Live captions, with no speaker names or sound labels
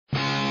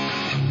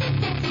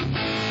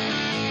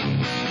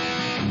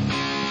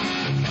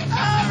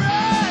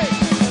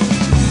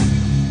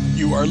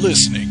are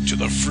listening to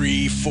the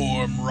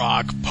Freeform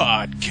Rock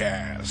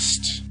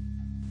Podcast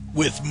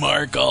with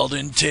Mark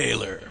Alden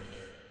Taylor.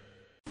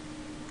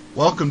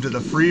 Welcome to the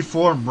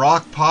Freeform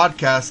Rock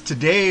Podcast.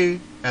 Today,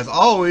 as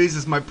always,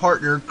 is my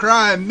partner in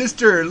crime,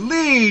 Mr.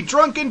 Lee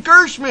Drunken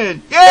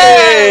Gershman. Yay!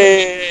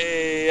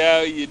 Hey,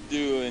 how you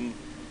doing?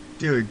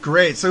 Doing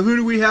great. So who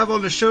do we have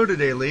on the show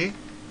today, Lee?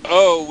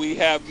 Oh, we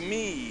have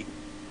me.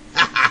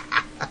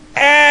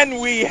 And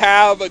we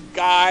have a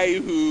guy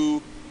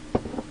who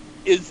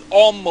is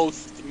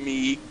almost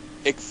me,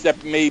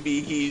 except maybe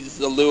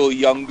he's a little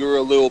younger,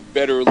 a little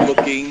better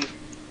looking,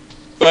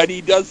 but he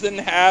doesn't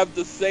have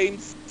the same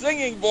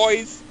singing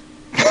voice.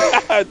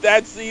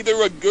 That's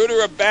either a good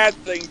or a bad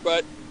thing,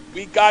 but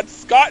we got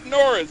Scott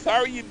Norris. How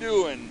are you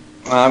doing?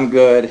 I'm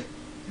good.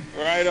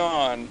 Right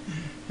on.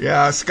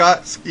 Yeah,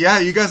 Scott. Yeah,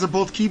 you guys are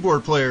both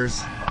keyboard players.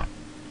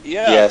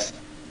 Yeah. Yes.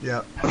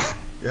 Yeah.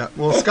 Yeah.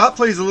 Well, Scott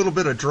plays a little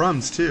bit of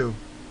drums too.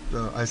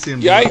 So I see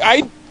him.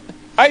 Yeah,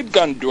 I've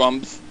done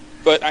drums,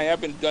 but I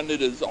haven't done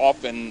it as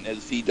often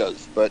as he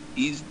does. But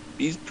he's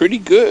pretty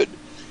good.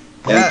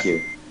 Thank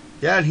you.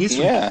 Yeah, and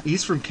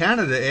he's from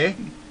Canada, eh?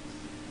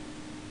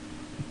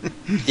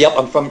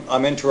 Yep,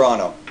 I'm in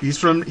Toronto. He's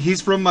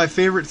from my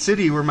favorite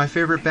city, where my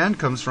favorite band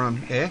comes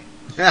from, eh?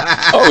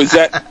 Oh, is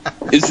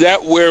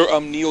that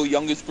where Neil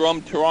Young is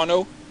from?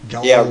 Toronto?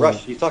 Yeah,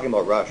 Rush. He's talking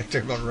about Rush.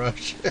 Talking about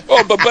Rush.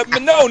 Oh, but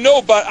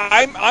no, but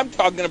I'm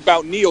talking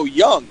about Neil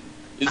Young.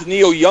 Is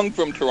Neil Young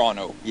from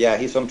Toronto? Yeah,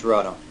 he's from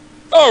Toronto.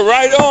 Oh,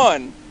 right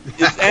on.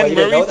 Is Anne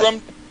Well, Marie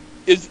from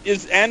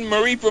is Anne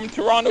Marie from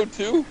Toronto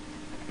too?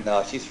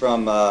 No, she's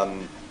from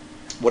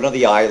one of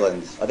the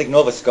islands. I think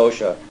Nova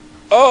Scotia.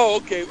 Oh,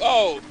 okay.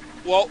 Oh,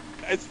 well,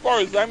 as far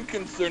as I'm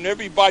concerned,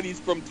 everybody's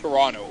from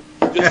Toronto.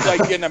 Just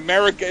like in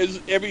America,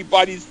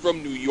 everybody's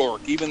from New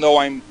York. Even though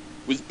I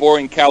was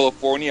born in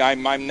California,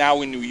 I'm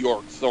now in New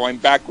York, so I'm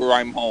back where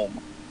I'm home.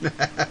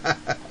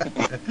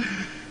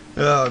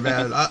 Oh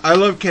man, I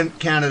love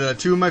Canada.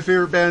 Two of my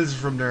favorite bands are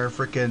from there,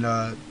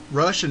 freaking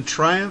Rush and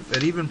Triumph,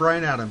 and even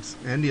Bryan Adams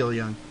and Neil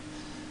Young.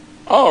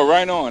 Oh,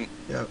 right on.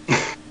 Yep.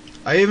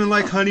 I even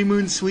like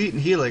Honeymoon Suite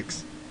and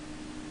Helix.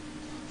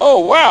 Oh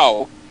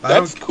wow,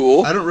 that's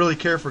cool. I don't really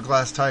care for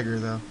Glass Tiger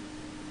though.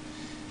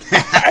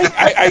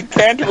 I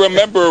can't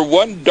remember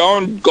one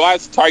darn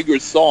Glass Tiger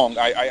song.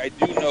 I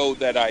do know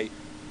that I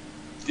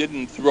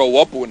didn't throw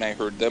up when I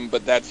heard them,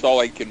 but that's all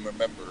I can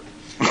remember.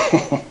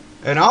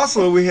 And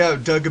also we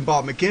have Doug and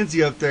Bob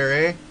McKenzie up there,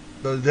 eh?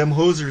 Them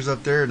hosers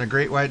up there in the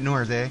Great White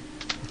North, eh?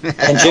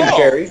 And Jim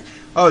Carrey.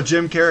 Oh,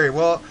 Jim Carrey.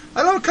 Well,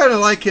 I don't kind of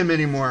like him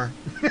anymore.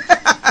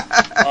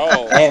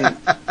 Oh.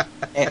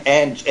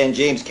 And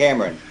James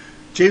Cameron.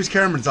 James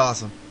Cameron's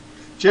awesome.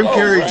 Jim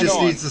Carrey right just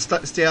on. needs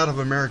to stay out of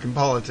American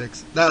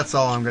politics. That's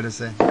all I'm going to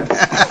say.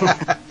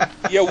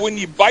 Yeah, when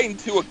you bite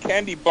into a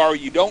candy bar,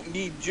 you don't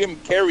need Jim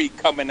Carrey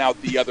coming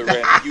out the other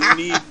end.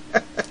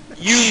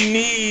 You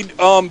need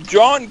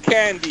John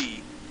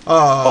Candy.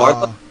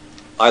 Oh,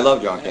 I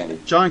love John Candy.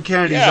 John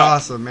Candy's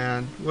awesome,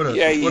 man. What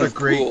a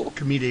great cool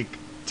comedic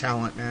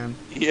talent, man.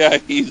 Yeah,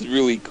 he's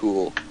really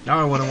cool. Now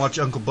I want to watch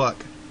Uncle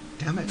Buck.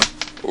 Damn it.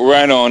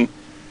 Right on.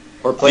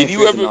 Or playing Did you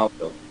Tristan ever-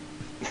 Outfield.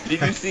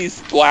 Did you see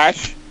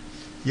Splash?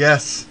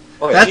 Yes.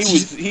 Oh, yeah.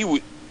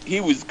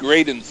 He was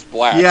great in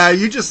Splash. Yeah,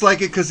 you just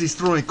like it because he's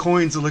throwing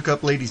coins to look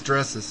up ladies'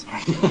 dresses.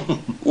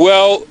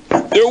 Well,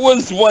 there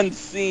was one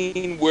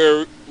scene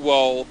where,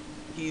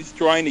 he's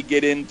trying to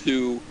get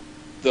into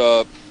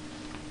the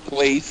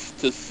place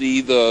to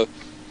see the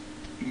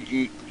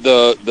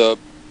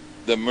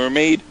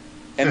mermaid,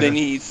 and then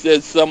he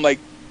says something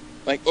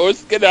like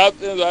 "Let's get out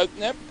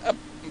a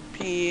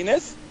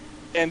penis,"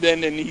 and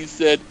then he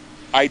said,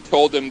 "I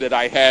told him that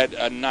I had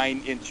a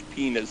 9-inch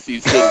penis." He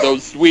said,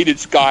 "Those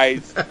Swedish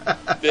guys,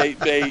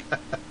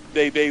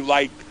 they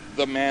like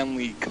the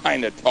manly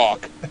kind of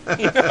talk." I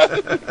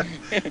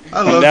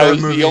love that that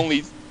was movie.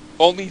 the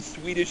only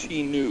Swedish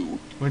he knew.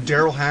 When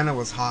Daryl Hannah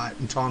was hot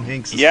and Tom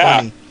Hanks is Yeah.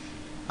 funny.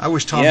 I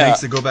wish Tom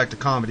Hanks would go back to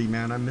comedy,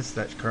 man. I miss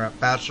that crap.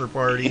 Bachelor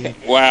Party,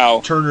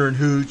 Wow. Turner and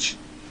Hooch.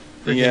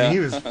 Yeah. He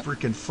was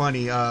freaking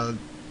funny.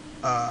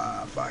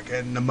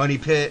 Fucking The Money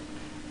Pit.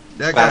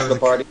 That guy Bachelor was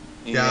Party.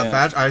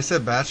 Yeah, I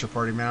said Bachelor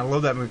Party, man. I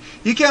love that movie.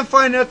 You can't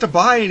find that to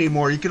buy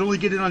anymore. You can only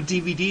get it on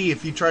DVD.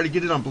 If you try to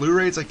get it on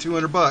Blu-ray, it's like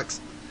 $200.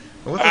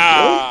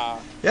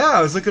 Yeah,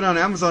 I was looking on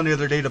Amazon the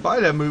other day to buy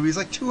that movie. It's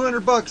like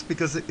 $200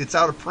 because it's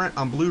out of print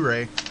on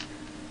Blu-ray.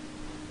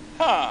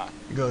 Huh.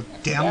 You go,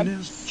 damn That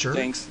those jerks.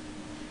 stinks.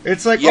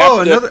 It's like,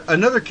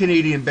 another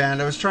Canadian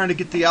band. I was trying to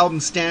get the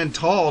album Stand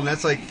Tall, and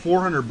that's like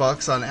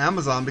 $400 on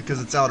Amazon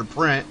because it's out of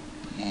print.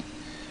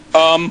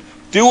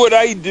 Do what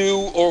I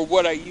do, or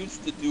what I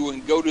used to do,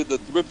 and go to the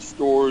thrift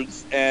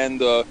stores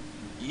and the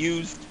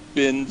used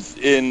bins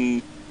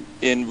in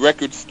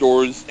record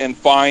stores and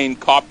find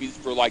copies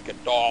for like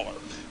 $1.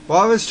 Well,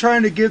 I was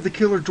trying to give the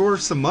Killer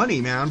Dwarfs some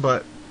money, man,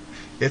 but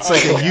It's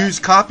like a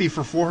used copy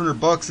for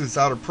 $400. It's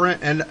out of print,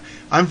 and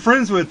I'm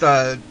friends with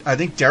I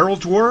think Daryl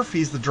Dwarf.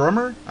 He's the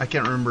drummer. I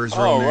can't remember his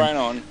real name. Oh, right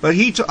on. But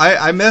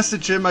I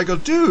messaged him. I go,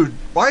 dude,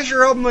 why is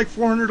your album like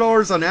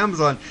 $400 on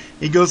Amazon?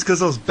 He goes, because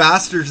those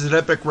bastards at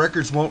Epic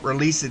Records won't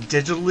release it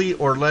digitally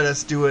or let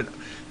us do it,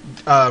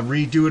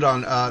 redo it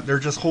on. They're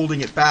just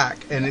holding it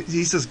back. And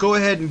he says, go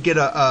ahead and get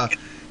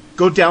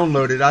go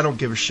download it. I don't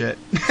give a shit.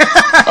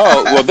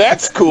 Oh, well,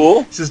 that's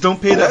cool. He says,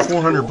 don't pay that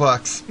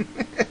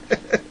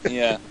 $400.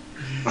 Yeah.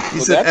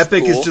 He said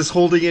Epic is just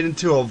holding it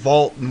into a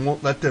vault and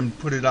won't let them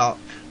put it out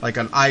like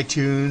on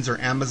iTunes or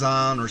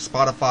Amazon or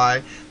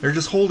Spotify. They're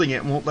just holding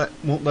it and won't let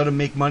them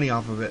make money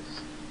off of it.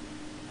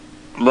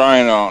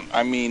 Right on.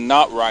 I mean,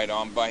 not right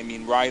on, but I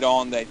mean right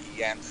on that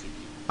he answered.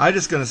 I'm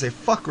just gonna say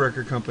fuck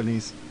record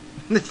companies.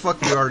 They fuck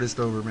the artist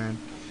over, man.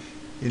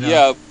 You know?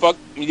 Yeah, fuck.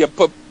 Yeah,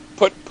 put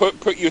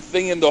your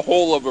thing in the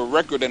hole of a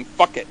record and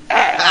fuck it.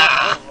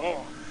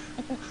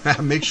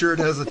 Make sure it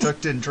has a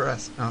tucked-in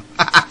dress. No.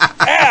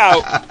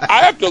 Ow!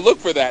 I have to look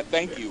for that.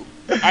 Thank you.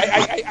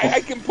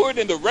 I can put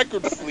it in the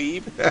record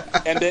sleeve,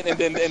 and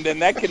then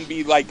that can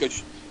be like a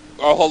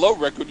hello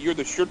record. You're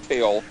the shirt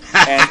tail,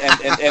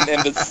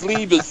 and the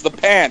sleeve is the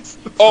pants.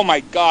 Oh my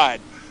God,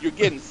 you're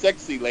getting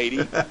sexy, lady.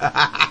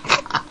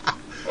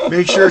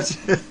 Make sure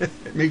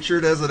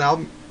it has an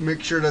album.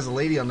 Make sure it has a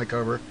lady on the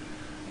cover.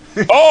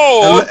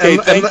 Oh, okay.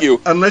 Thank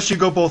you. Unless you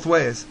go both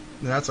ways,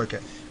 that's okay.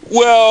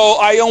 Well,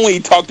 I only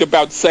talked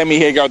about Sammy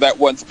Hagar that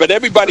once, but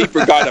everybody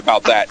forgot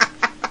about that.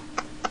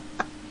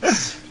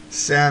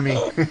 Sammy,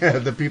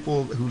 the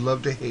people who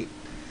love to hate.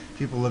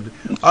 People love to.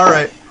 All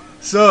right,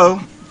 so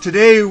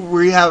today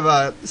we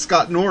have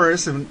Scott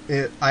Norris, and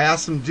I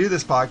asked him to do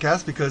this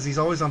podcast because he's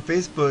always on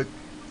Facebook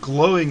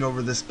glowing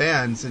over this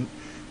band and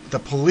the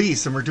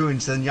Police, and we're doing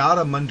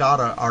Zenyatta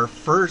Mondatta, our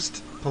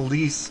first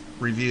Police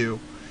review,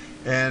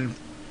 and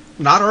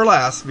not our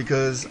last,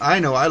 because I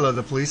know I love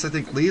the Police. I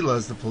think Lee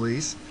loves the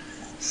Police.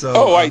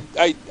 So,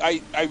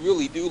 I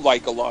really do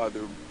like a lot of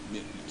their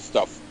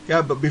stuff.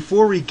 Yeah, but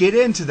before we get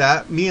into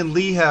that, me and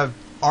Lee have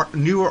our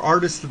newer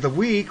artist of the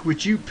week,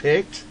 which you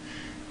picked,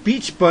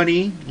 Beach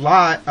Bunny,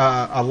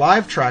 a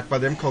live track by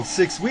them called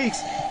 6 Weeks.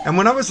 And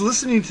when I was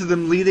listening to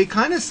them, Lee, they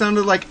kind of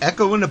sounded like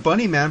Echo and the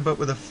Bunnymen, but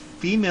with a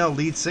female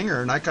lead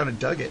singer, and I kind of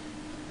dug it.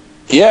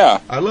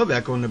 Yeah, I love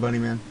Echo and the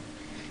Bunnymen.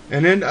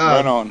 And then,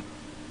 right on.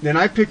 Then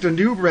I picked a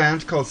new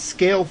band called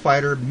Scale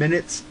Fighter,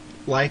 Minutes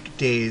Like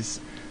Days.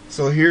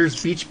 So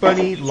here's Beach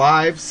Bunny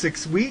live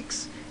 6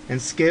 Weeks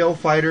and Scale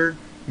Fighter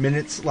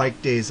Minutes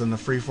Like Days on the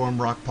Freeform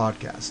Rock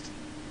Podcast.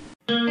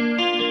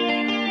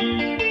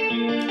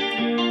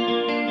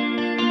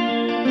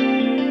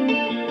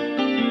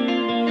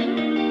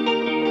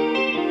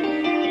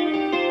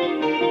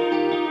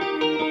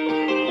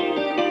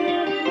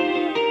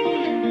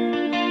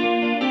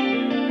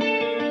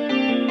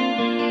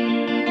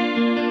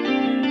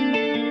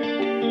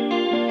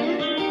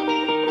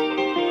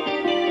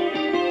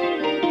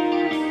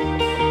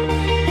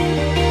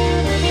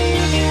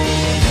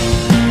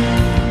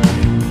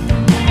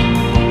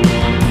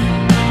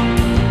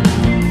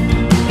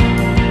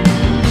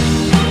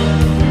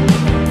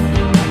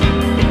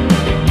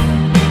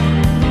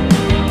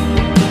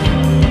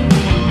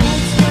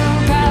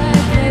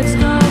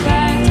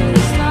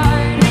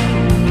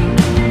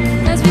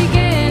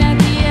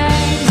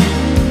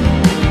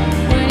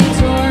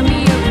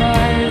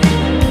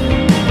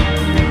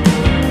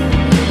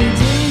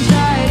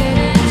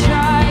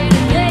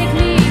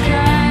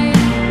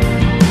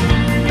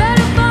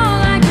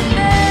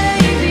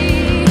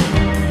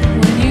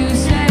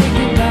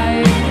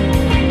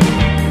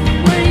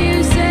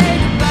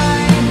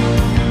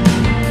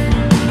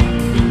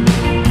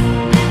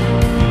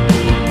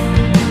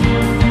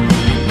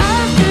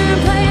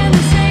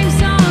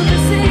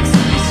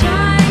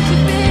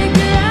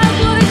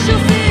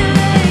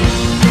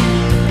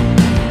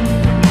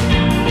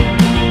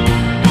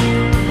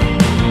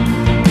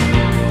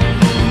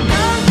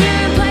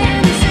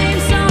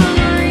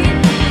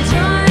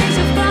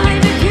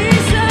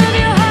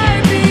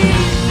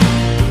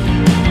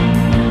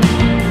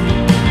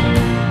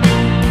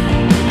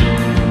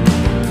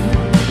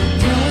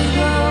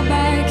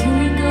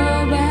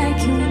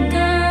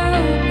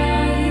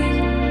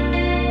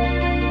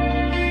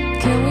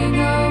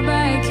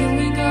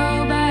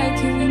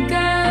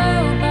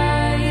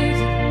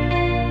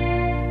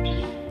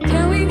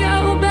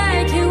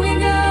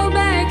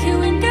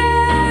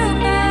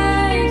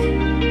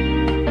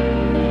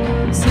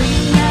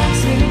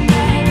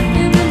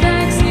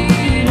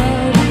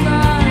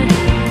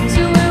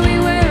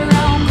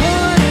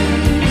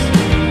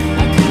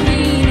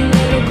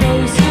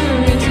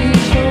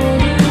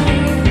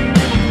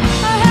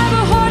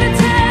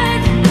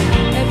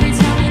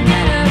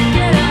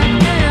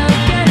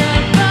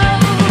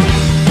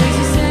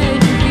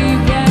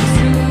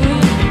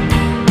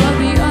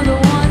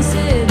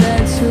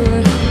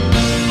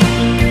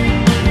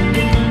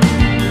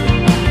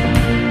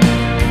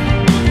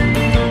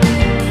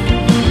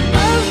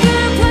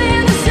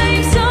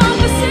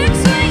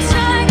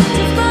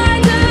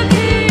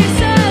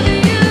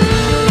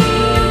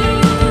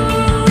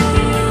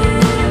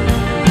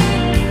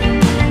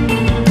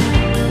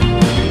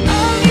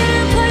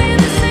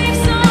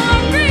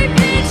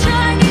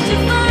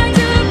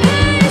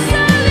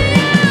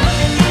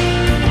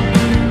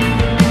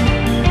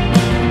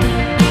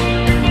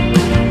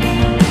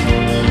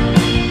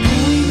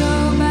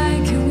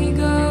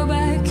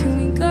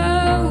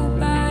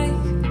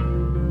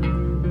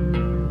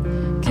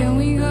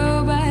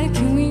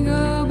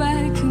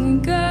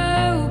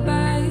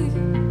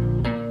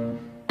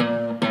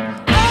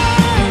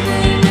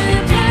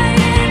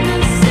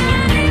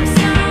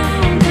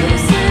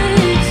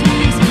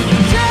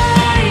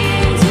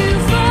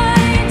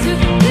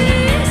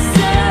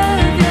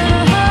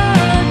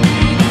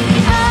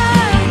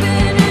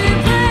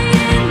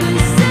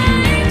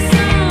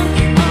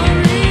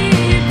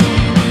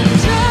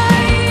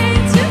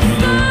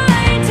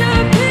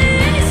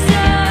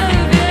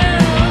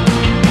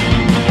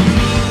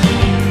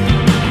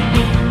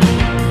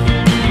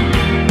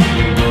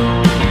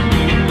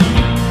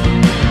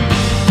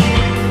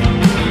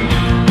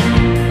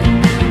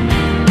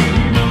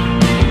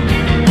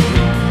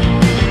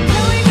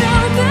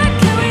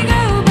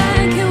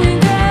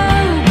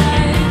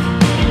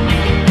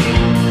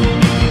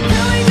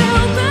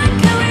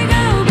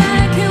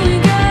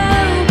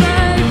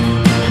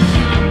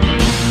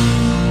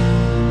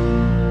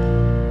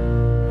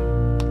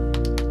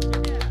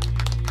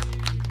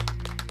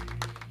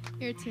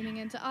 You're tuning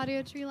into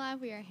Audio Tree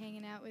Live. We are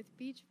hanging out with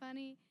Beach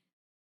Bunny.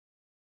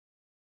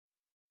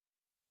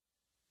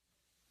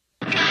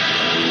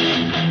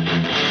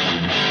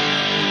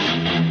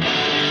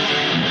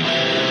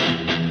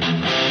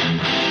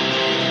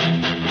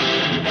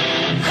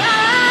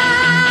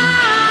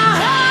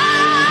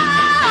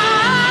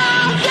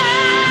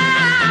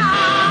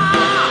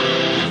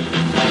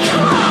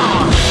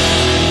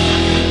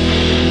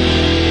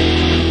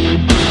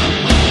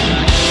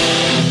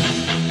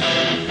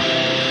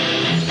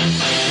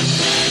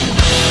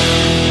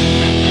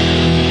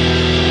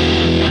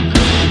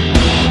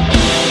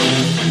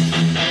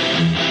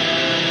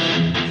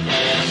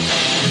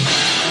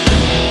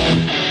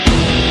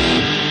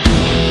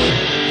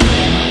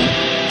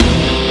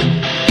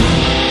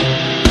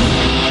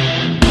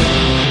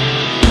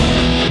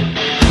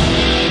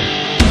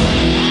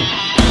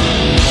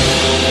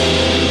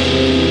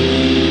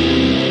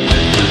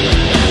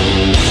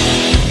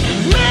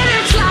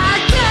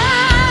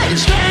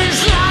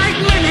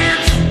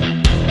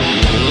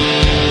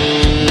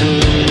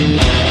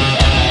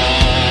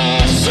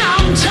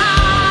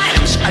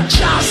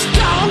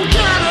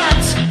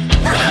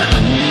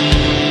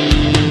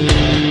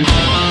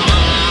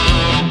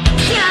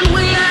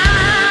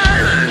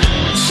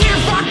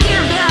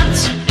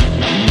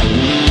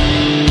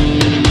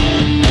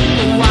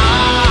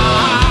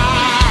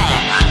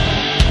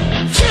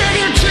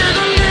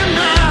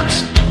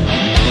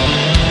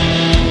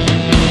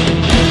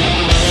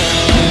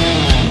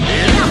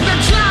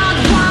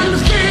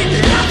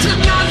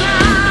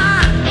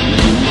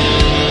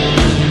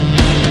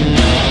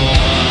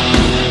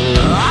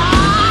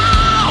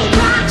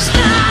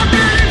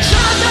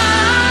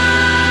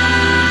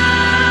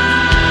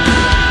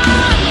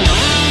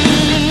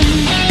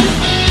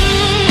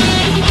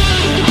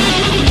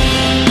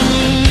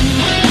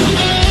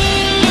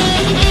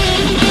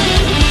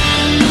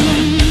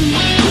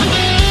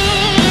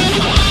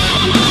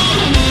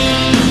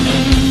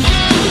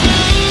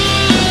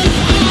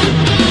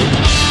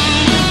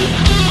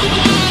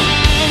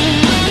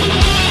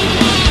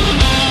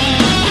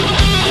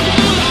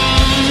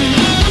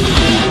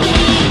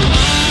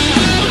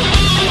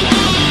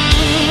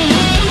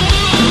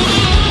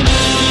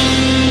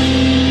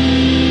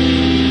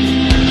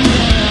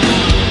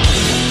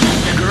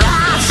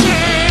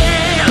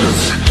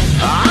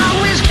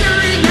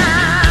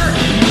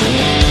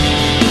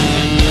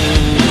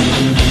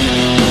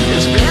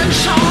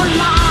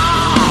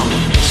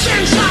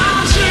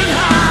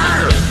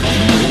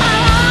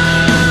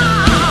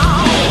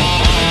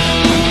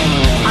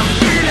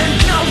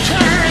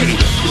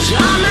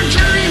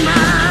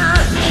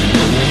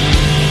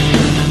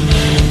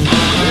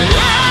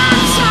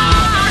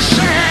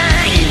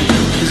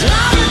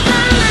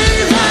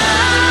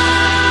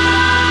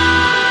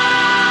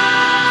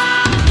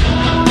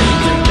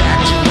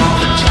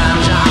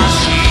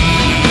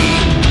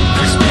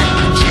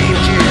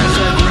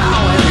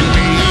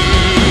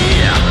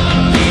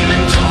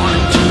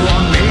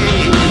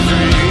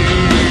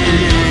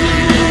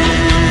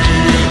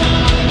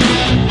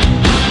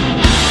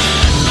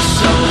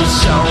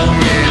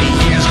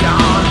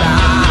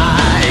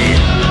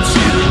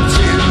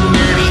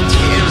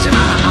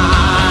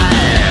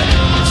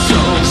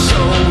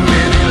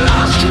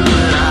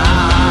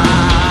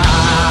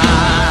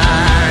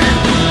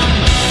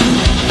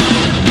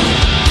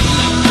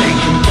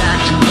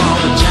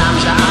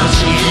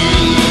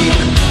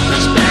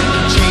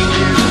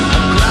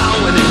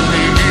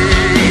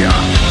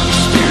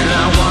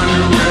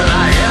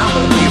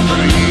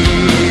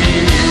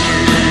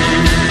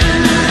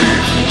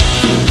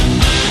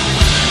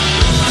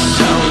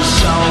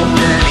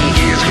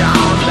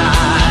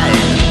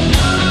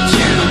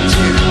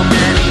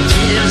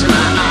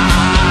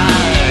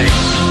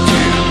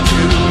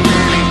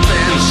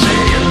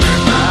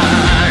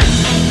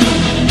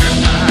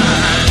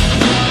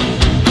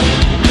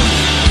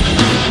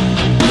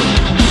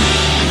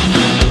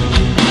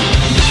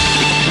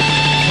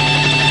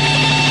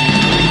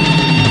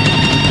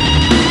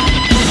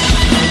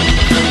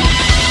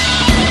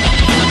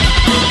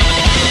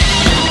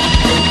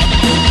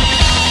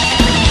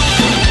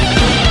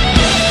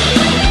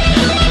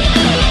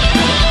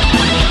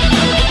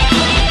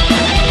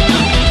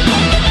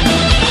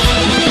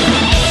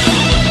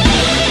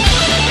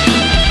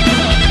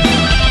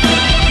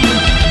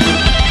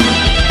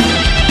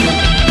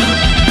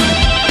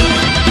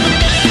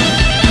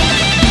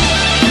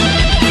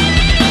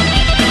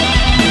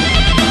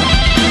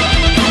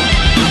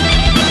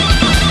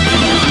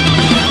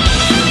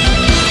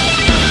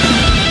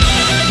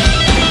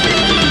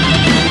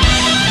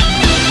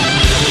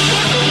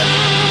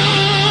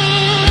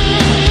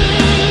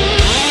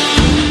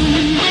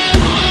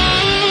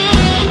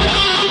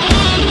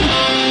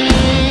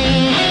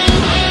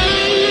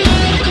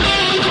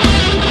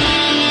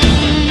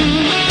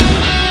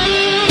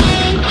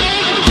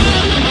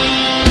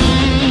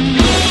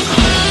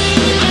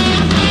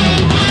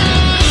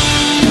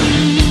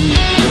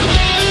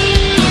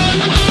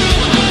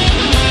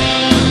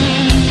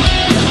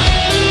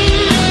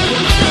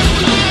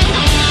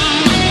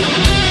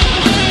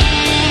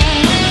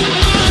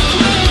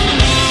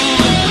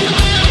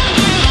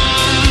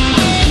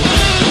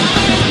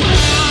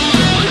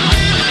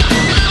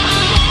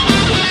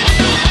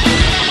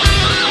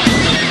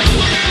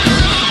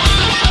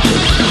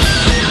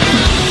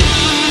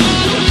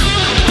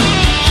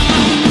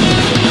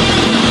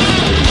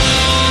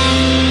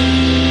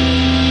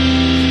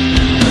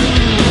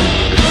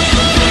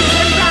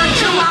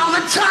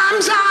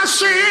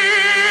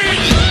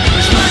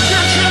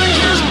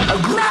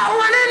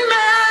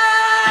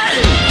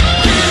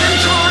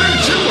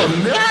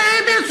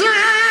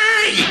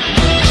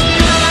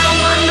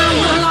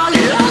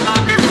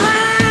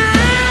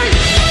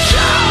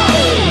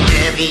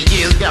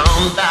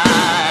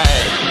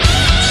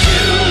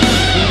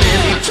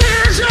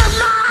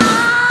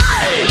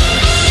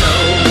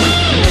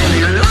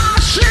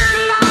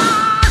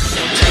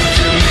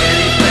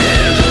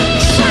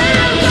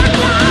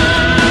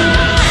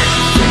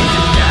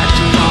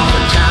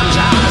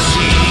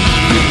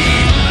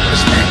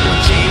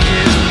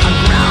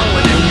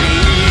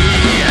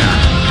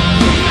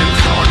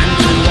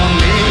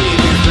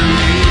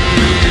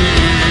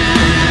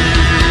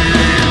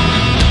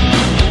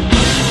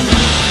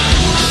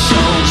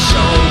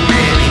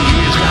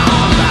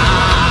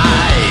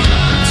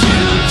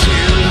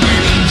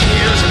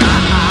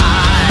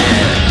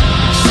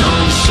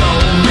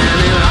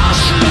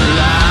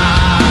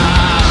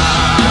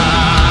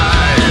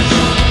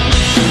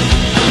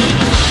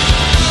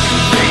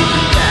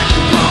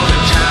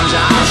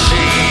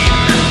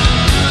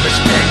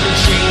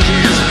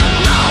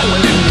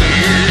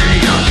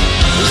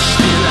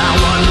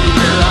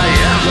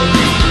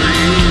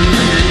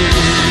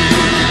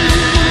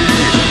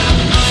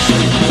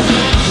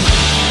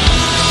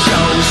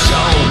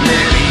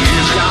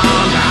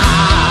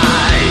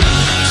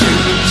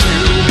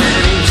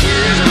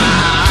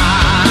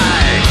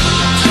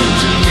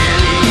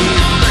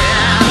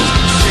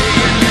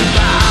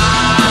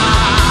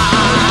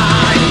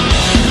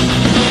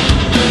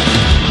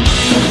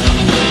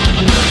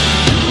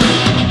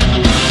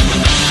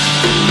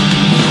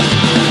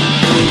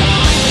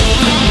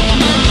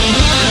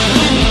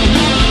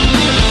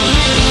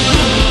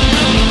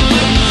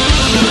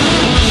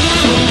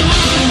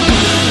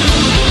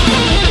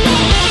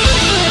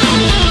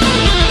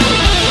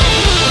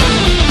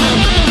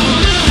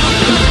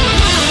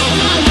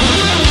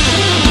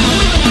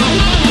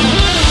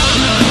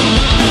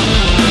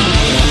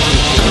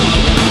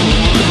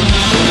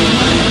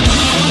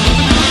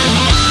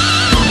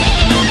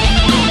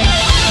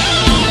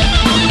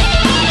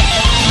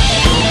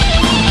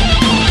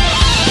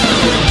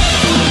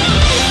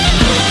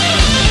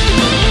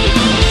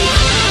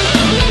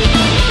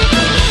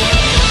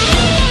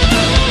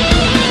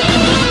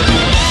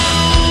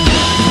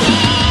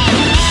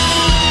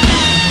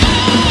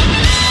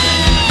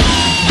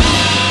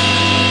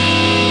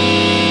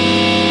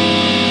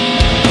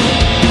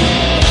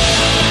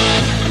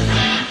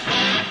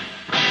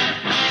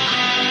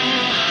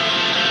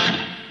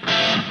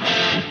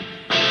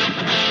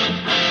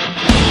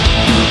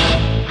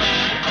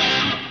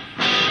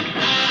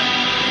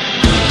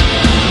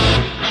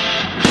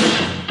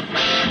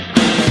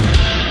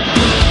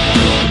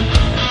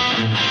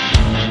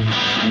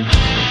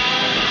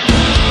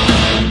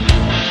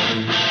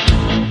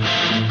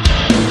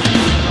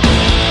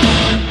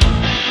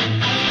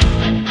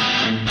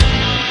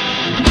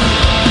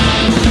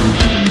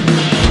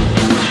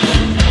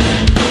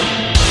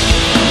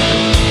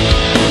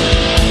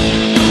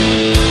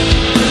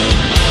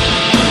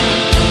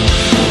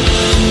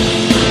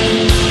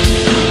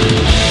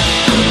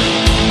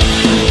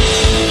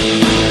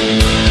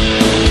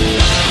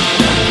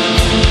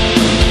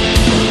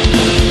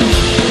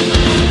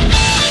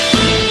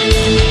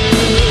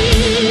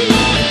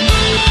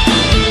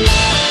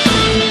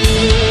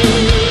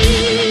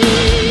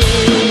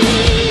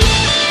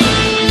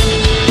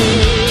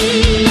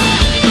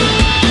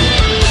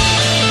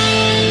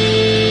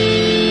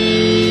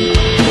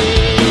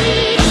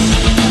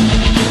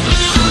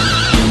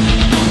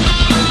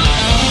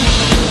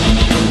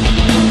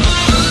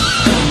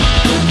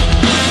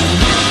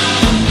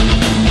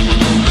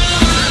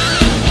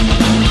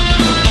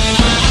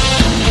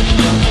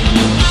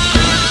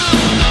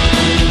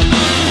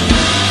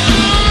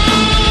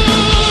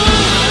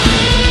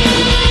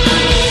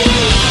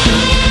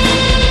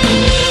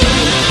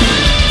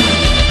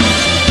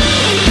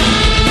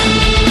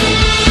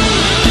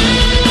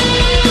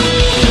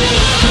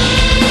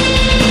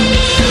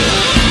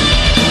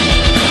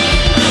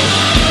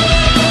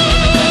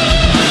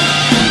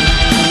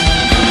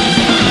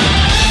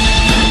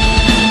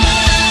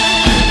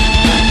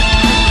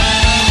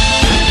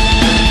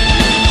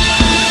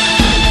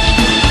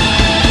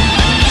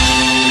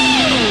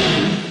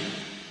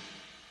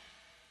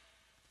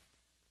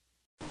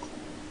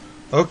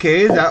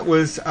 Okay, that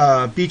was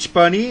Beach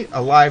Bunny,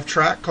 a live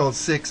track called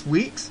 6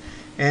 Weeks,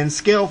 and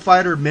Scale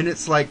Fighter,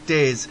 Minutes Like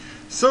Days.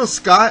 So,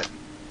 Scott,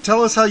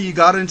 tell us how you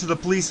got into the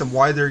Police and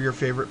why they're your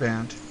favorite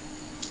band.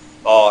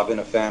 Oh, I've been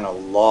a fan a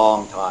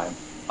long time.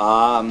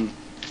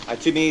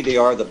 To me,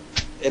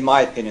 in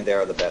my opinion, they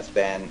are the best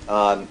band,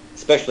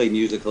 especially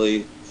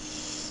musically.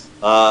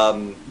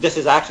 This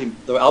is actually,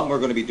 the album we're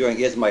going to be doing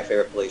is my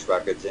favorite Police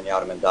record,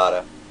 Zenyatta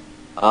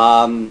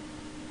Mandata.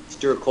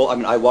 Stuart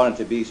Copeland, I wanted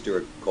to be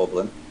Stuart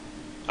Copeland.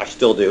 I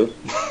still do.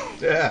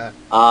 Yeah.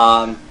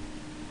 To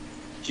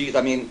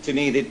me,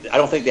 I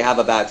don't think they have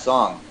a bad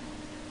song.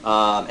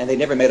 And they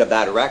never made a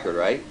bad record,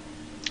 right?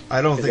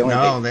 I don't think,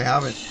 they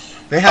haven't.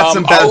 They had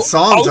some bad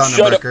songs on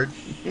the record.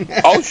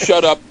 I'll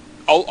shut up.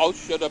 I'll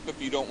shut up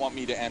if you don't want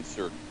me to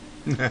answer.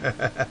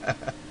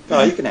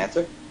 No, you can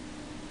answer.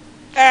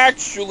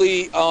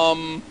 Actually,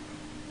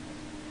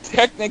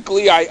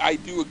 technically, I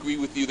do agree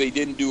with you. They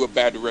didn't do a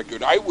bad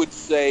record. I would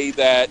say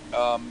that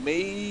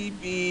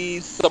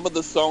maybe some of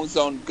the songs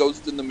on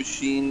Ghost in the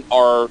Machine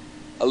are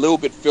a little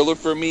bit filler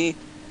for me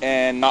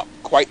and not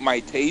quite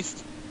my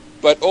taste.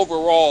 But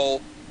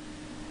overall,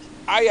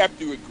 I have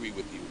to agree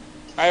with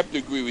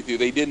you.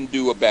 They didn't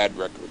do a bad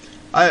record.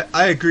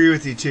 I agree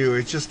with you, too.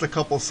 It's just a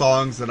couple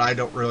songs that I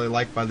don't really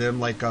like by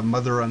them, like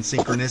Mother on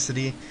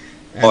Synchronicity.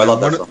 And I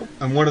love that song.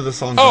 And one of the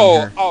songs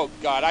on here. Oh,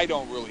 God, I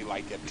don't really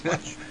like it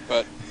much.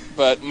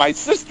 but my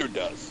sister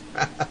does.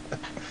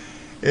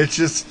 It's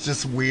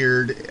just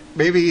weird.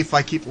 Maybe if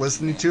I keep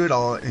listening to it,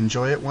 I'll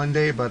enjoy it one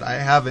day, but I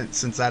haven't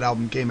since that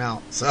album came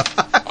out. So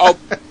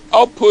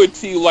I'll put it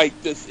to you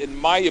like this. In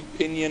my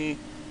opinion,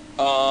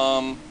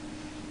 I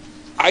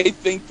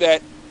think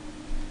that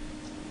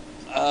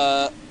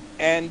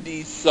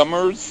Andy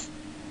Summers,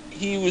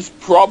 he was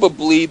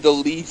probably the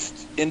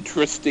least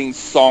interesting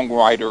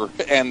songwriter,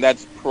 and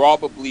that's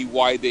probably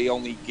why they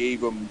only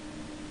gave him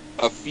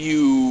a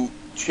few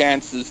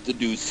chances to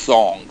do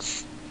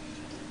songs.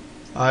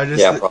 I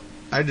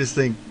just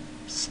think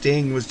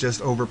Sting was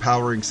just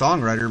overpowering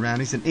songwriter, man.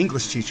 He's an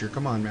English teacher.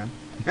 Come on, man.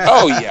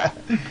 Oh, yeah.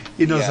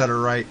 He knows how to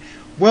write.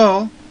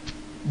 Well,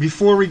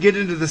 before we get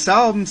into this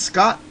album,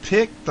 Scott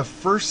picked the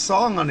first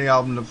song on the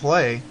album to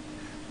play,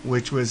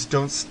 which was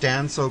Don't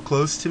Stand So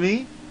Close to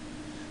Me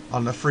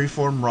on the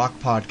Freeform Rock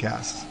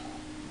Podcast.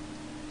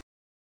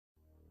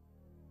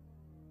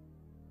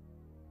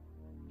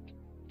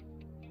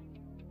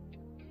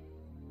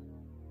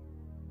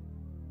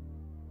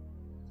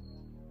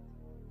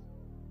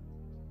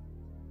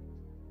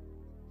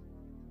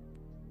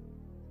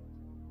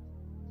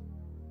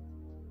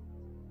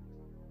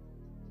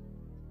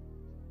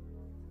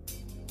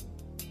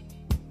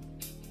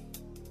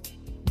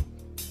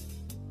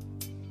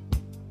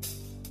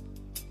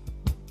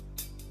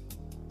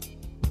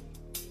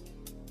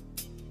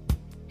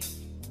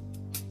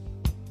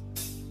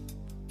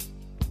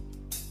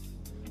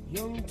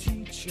 Young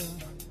teacher,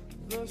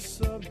 the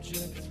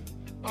subject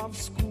of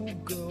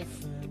schoolgirl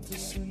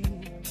fantasy.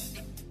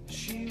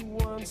 She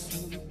wants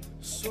him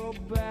so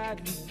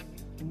badly,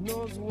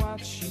 knows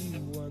what she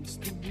wants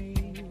to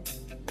be.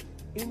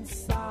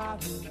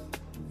 Inside her,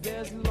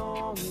 there's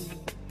longing.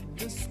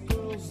 This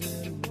girl's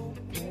an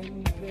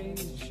open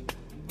page,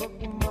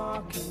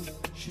 bookmarking.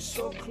 She's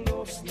so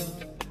close now.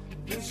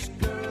 This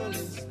girl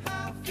is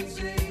half his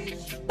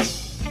age.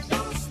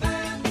 Don't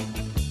stand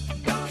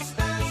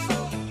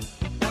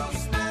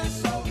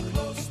so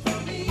close to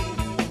me.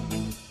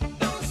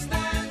 Don't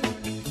stand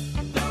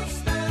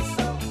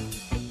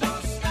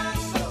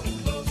so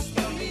close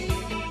to me.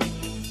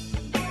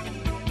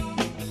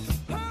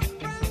 Her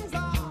friends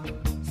are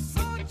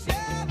so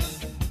jealous.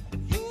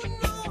 You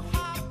know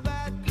how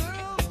bad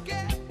girls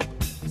get.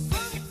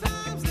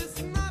 Sometimes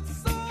it's not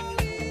so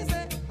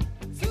easy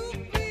to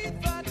be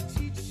the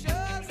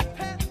teacher's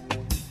pet.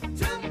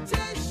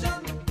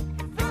 Temptation,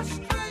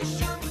 frustration.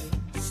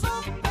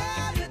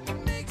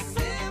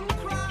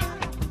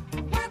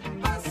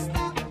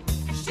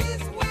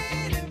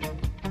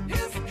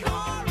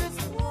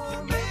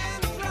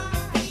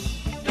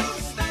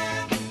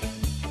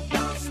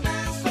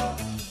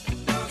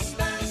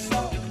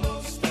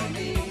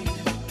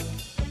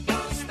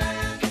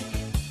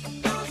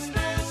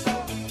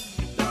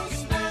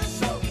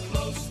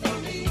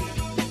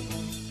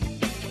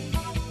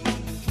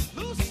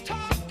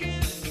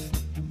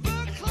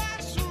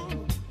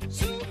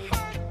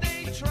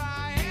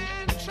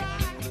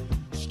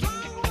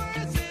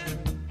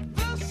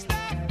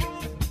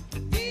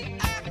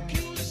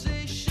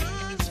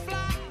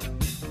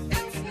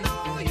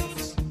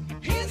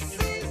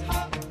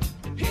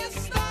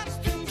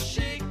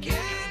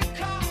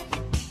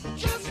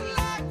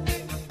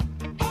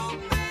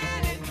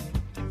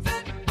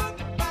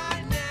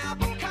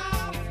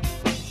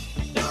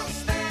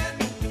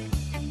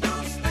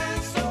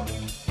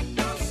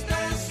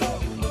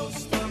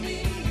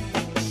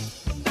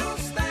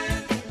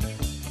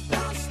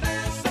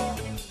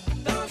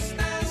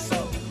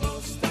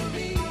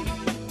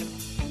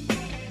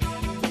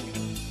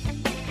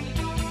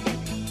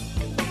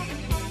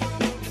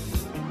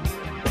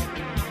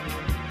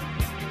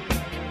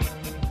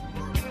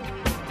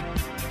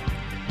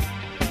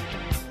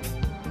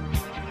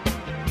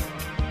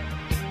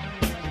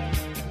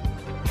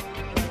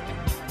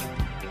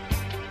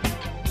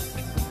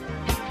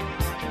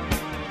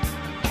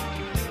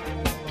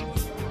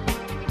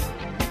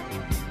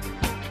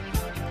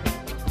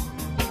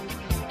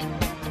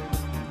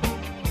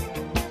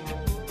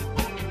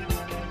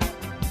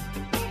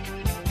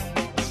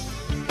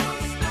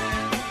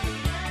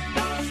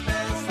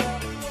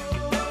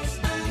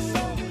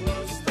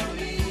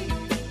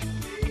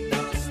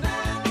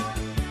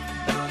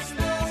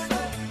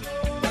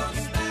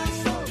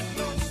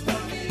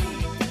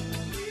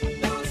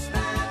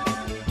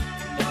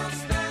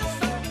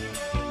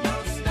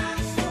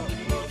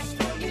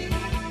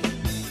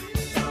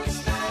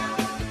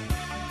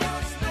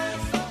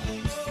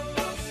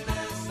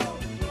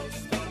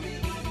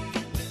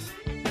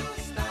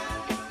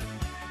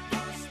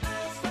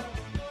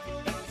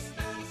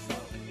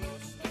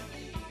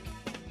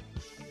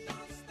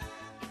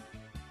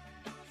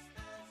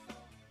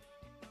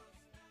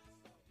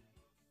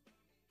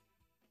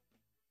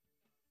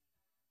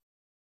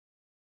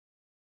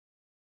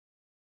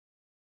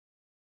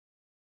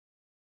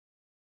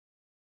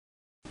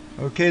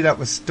 Okay, that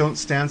was "Don't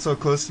Stand So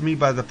Close to Me"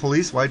 by The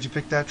Police. Why'd you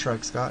pick that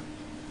track, Scott?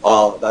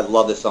 Oh, I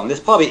love this song. This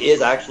probably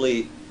is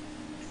actually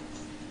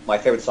my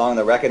favorite song on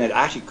the record. It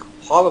actually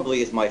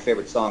probably is my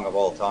favorite song of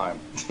all time.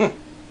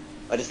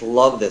 I just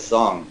love this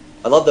song.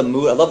 I love the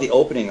mood. I love the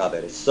opening of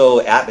it. It's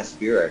so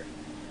atmospheric.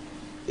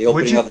 The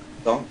opening of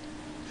the song.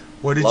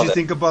 What did Love you it.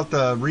 think about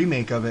the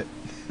remake of it?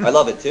 I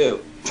love it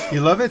too.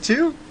 You love it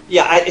too?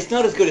 Yeah, it's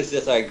not as good as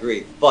this, I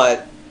agree,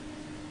 but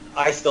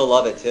I still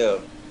love it too.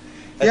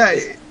 Yeah.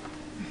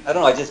 I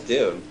don't know, I just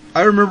do.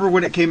 I remember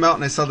when it came out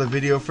and I saw the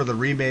video for the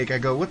remake, I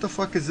go, what the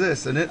fuck is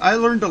this? And I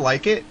learned to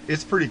like it.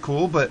 It's pretty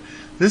cool, but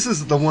this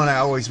is the one I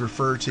always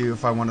refer to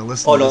if I want to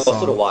listen Oh to no, the song.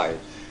 so do I.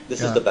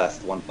 This Yeah. is the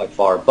best one by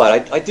far.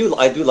 But I do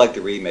like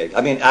the remake.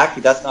 I mean,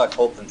 actually, that's not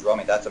Copeland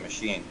drumming. That's a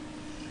machine.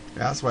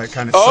 Yeah, that's why it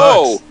kind of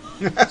Oh,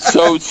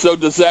 sucks. so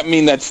does that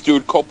mean that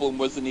Stuart Copeland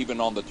wasn't even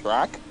on the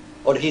track?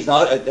 Oh, he's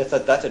not. That's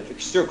a.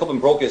 Stuart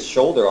Copeland broke his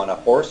shoulder on a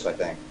horse, I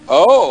think.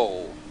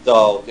 Oh,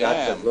 So Damn.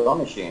 that's a drum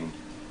machine.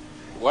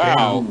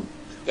 wow.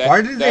 That-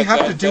 Why did they that- have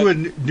that- to do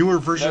that- a newer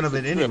version that's of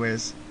it a trip.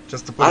 anyways?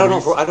 Just to put I don't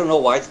it know. I don't know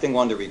why Sting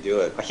wanted to redo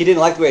it. He didn't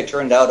like the way it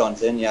turned out on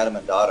Zen Yada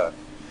Mandata.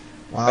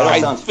 Wow. That I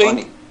sounds think-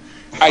 funny.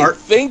 I Art-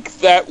 think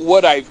that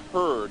what I've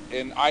heard,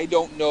 and I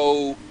don't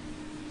know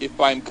if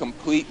I'm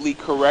completely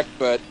correct,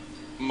 but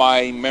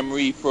my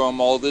memory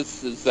from all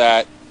this is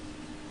that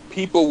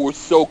people were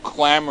so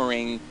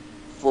clamoring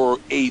for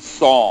a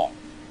song,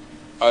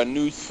 a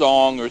new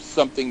song or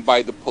something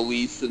by the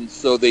Police, and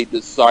so they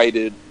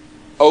decided,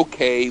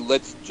 okay,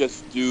 let's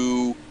just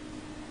do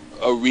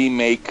a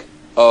remake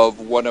of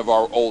one of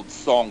our old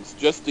songs,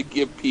 just to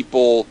give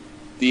people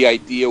the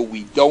idea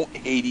we don't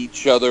hate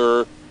each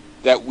other,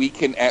 that we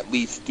can at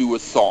least do a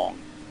song.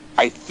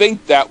 I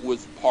think that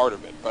was part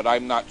of it, but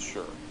I'm not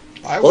sure.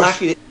 I Well, wish-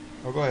 actually,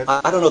 oh, go ahead.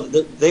 I don't know.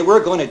 They were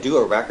going to do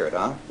a record,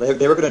 huh?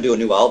 They were going to do a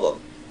new album.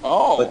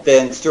 Oh, But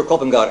then Stuart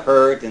Copeland got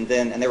hurt, and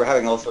they were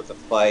having all sorts of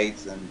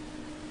fights, and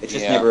it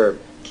just Yeah. never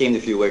came to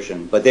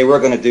fruition. But they were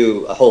going to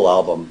do a whole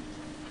album.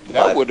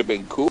 that but- would have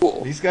been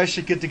cool. These guys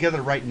should get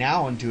together right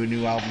now and do a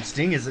new album.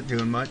 Sting isn't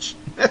doing much,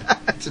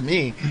 to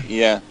me.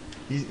 Yeah.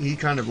 He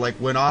kind of like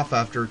went off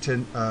after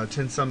Ten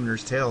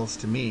Summoner's Tales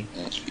to me.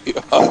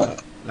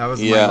 That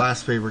was Yeah. my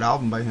last favorite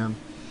album by him.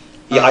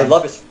 Yeah, I Um,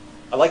 love his.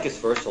 I like his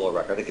first solo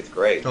record. I think it's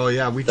great. Oh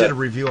yeah, we did a The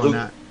review on Blue-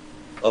 that.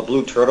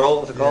 Blue Turtle,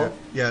 what's it Yeah, called?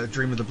 yeah,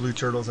 Dream of the Blue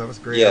Turtles. That was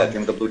great. Yeah, album.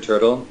 Dream of the Blue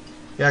Turtle.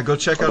 Yeah, go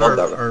check I out love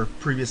our, that. our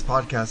previous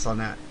podcasts on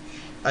that.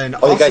 And Oh,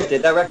 also, you guys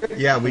did that record?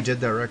 Yeah, we did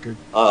that record.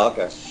 Oh,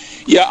 okay.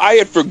 Yeah, I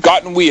had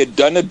forgotten we had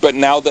done it, but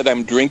now that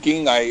I'm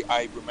drinking, I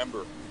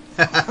remember.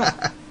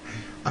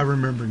 I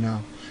remember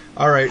now.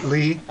 All right,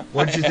 Lee,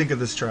 what did you think of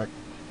this track?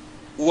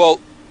 Well,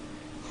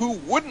 who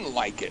wouldn't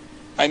like it?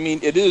 I mean,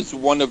 it is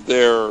one of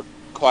their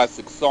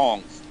classic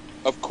songs.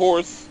 Of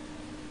course,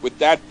 with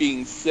that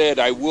being said,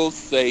 I will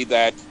say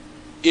that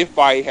if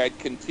I had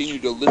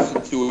continued to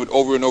listen to it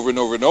over and over and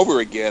over and over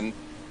again,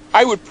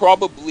 I would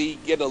probably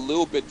get a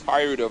little bit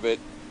tired of it,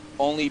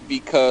 only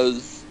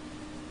because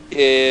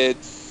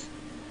it's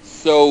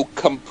so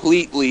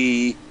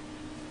completely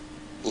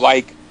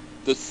like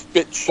the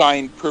Spit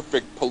Shine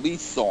Perfect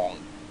Police song.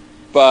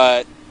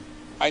 But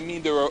I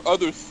mean, there are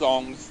other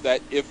songs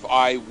that if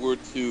I were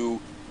to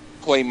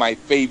play my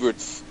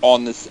favorites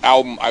on this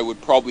album, I would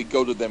probably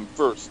go to them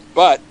first.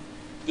 But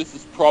this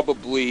is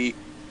probably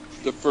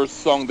the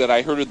first song that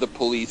I heard of the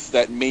Police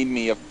that made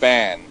me a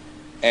fan.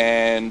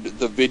 And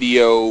the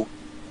video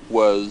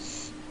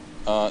was,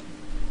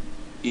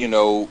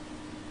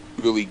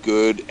 really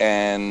good.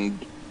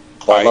 And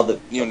Oh, I love it.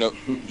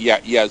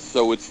 yeah.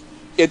 So it's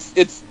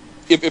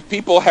if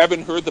people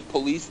haven't heard the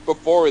Police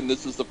before and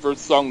this is the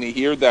first song they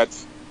hear,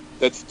 that's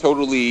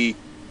totally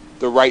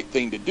the right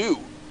thing to do.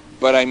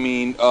 But I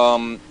mean,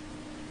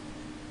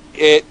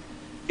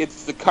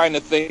 it's the kind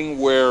of thing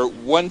where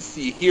once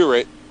you hear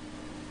it,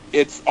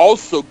 it's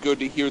also good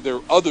to hear their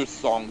other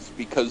songs,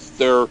 because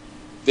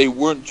they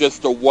weren't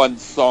just a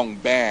one-song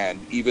band,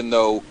 even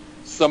though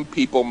some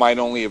people might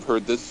only have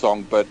heard this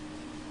song. But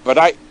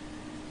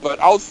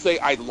I'll say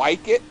I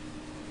like it,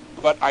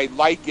 but I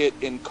like it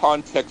in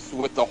context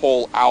with the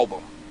whole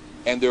album.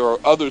 And there are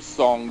other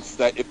songs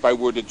that if I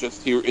were to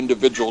just hear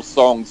individual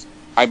songs,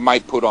 I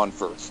might put on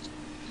first.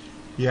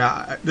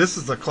 Yeah, this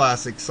is a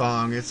classic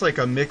song. It's like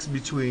a mix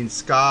between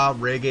ska,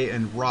 reggae,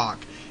 and rock.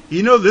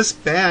 You know, this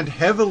band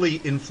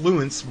heavily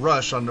influenced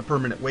Rush on the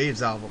Permanent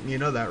Waves album. You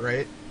know that,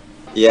 right?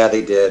 Yeah,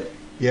 they did.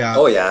 Yeah.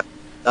 Oh, yeah.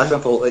 That's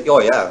when oh,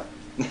 yeah.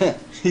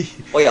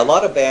 Oh, yeah, a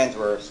lot of bands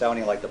were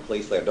sounding like the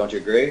Police later, don't you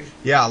agree?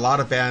 Yeah, a lot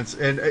of bands.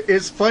 And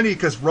it's funny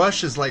because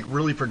Rush is like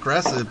really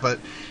progressive, but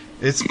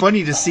it's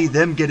funny to see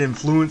them get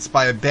influenced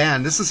by a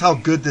band. This is how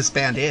good this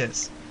band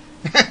is.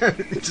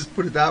 Just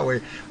put it that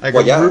way. Like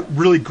Well, yeah.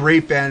 really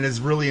great band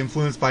is really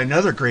influenced by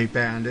another great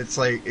band. It's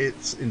like,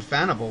 it's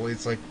infallible.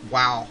 It's like,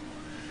 wow.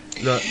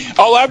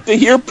 I'll have to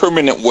hear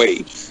Permanent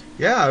Waves.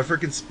 Yeah,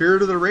 freaking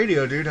Spirit of the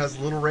Radio, dude, has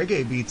little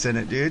reggae beats in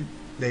it, dude.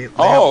 They have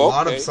a Oh,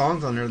 lot okay. of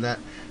songs on there that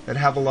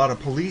have a lot of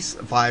Police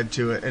vibe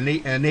to it, and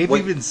they've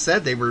Wait. even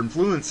said they were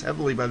influenced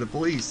heavily by the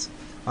Police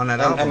on that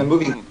And album. the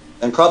movie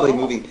And probably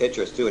moving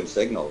pictures too in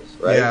Signals,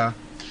 right? Yeah.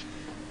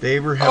 They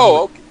were having...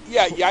 Oh, okay.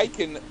 Yeah, I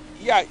can.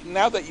 Yeah,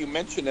 now that you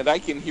mention it, I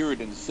can hear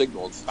it in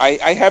Signals.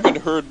 I haven't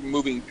heard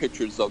Moving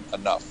Pictures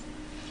enough.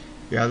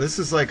 Yeah, this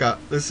is like a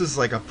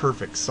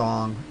perfect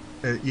song.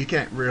 You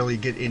can't really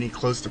get any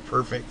close to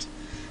perfect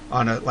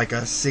on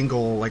a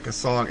single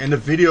song. And the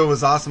video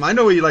was awesome. I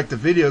know you liked the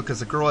video because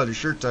the girl had her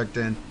shirt tucked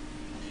in.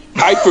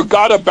 I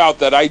forgot about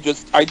that. I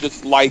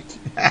just liked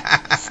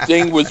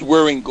Sting was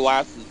wearing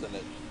glasses in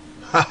it.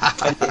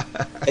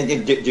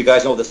 And do you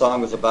guys know what the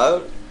song was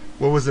about?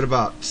 What was it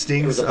about?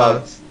 Sting's It was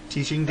about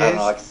teaching I days? don't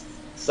know, like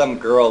some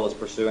girl was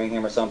pursuing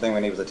him or something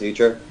when he was a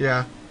teacher.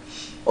 Yeah.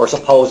 Or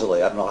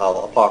supposedly, I don't know how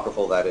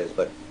apocryphal that is,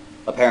 but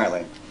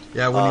apparently.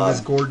 Yeah, when he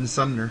was Gordon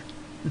Sumner.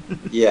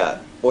 Yeah.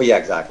 Well, yeah,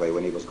 exactly.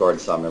 When he was Gordon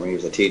Sumner, when he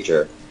was a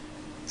teacher.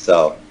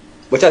 So,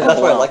 that's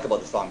what I like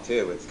about the song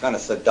too. It's kind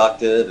of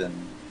seductive and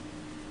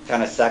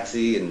kind of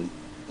sexy and.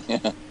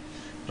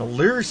 The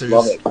lyrics are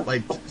Love just it.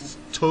 like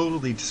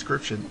totally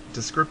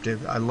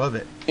descriptive. I love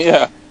it.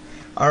 Yeah.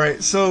 All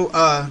right, so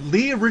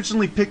Lee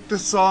originally picked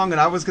this song, and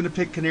I was going to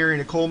pick "Canary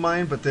in a Coal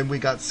Mine," but then we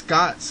got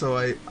Scott, so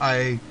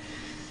I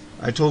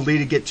told Lee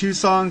to get 2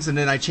 songs, and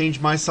then I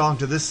changed my song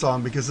to this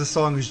song because this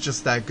song is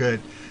just that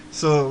good.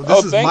 So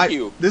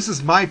this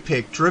is my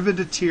pick, "Driven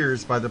to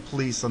Tears" by The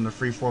Police on the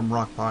Freeform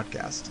Rock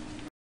Podcast.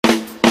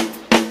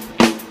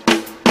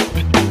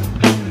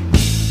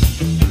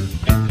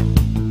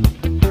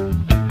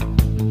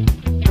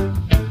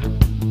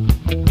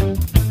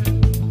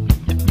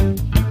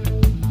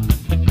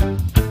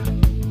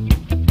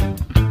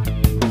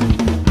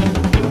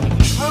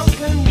 How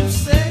can you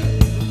say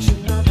that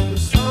you're not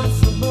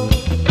responsible?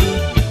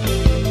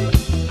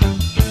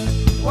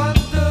 What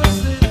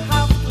does it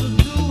have to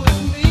do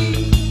with me?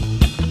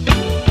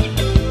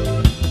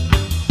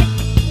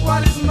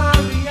 What is my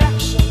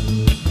reaction?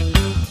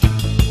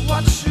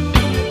 What should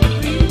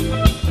it be?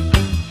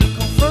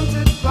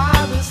 Confronted by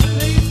this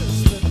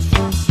latest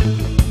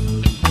atrocity,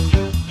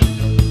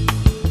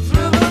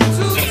 driven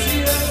to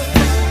tears,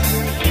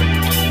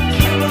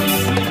 driven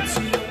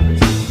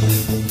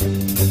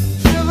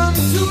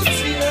to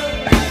tears.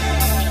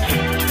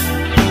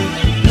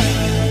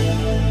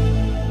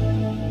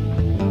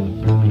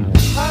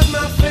 Hide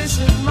my face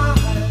in my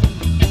hand,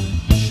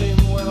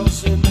 shame wells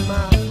in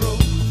my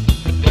throat.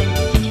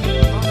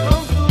 Our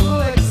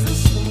comfortable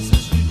existence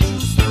is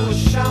reduced to a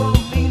shallow,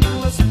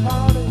 meaningless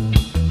party.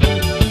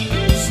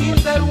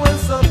 Seems that when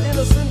some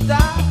innocent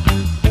die,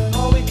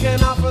 all we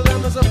can offer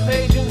them is a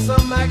page in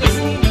some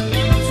magazine.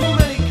 Too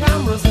many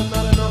cameras and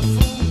not enough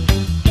food.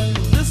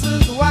 This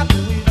is what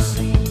we've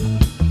seen.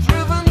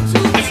 Driven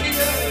to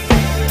tears.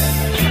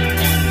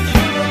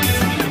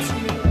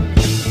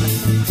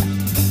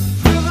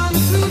 Driven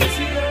to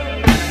tears.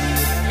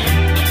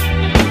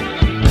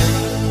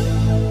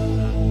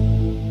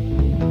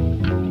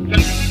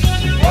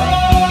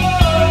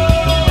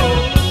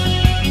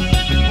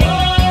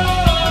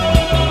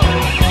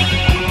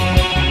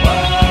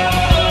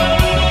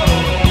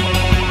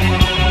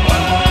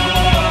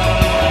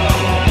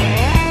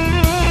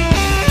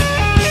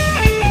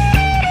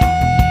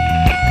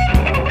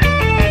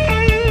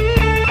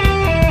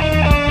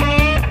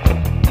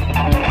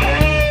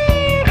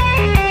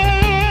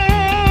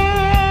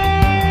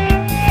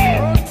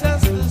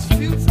 Protest is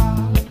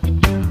futile.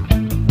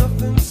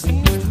 Nothing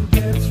seems to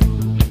get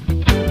through.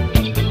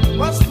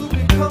 What's to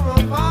become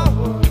of our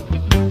world?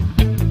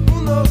 Who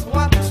knows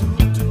what to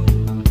do?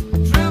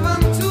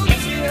 Driven to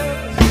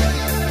tears.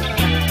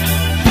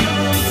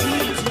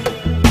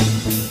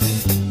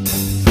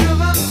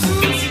 Driven to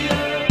tears. Driven to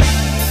tears.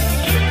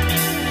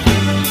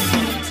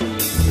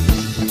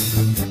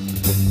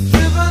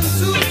 Driven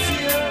to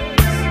tears.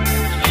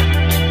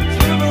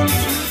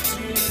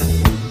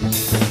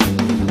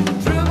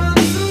 Driven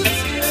to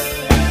tears.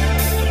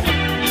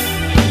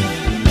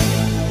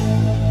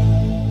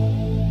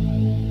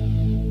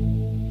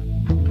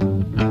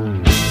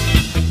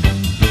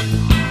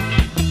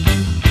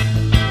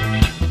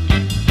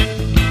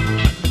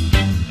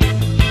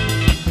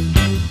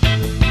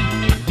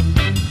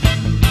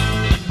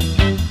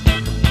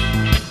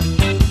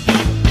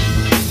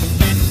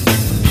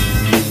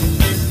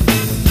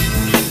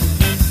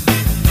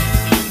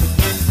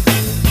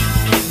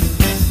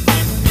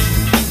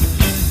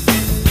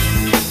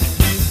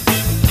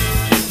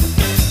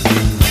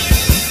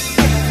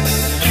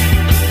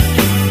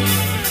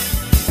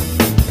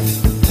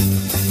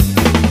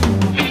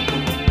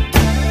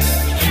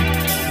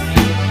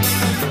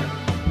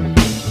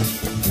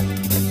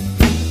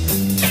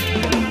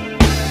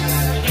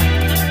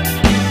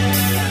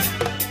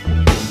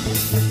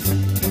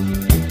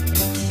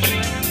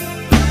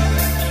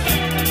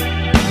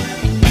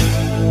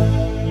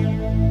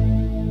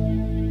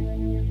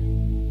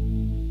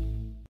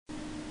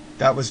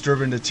 That was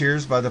 "Driven to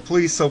Tears" by The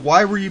Police. So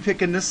why were you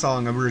picking this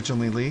song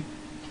originally, Lee?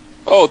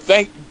 Oh,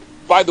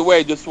 by the way,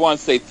 I just want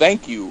to say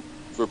thank you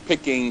for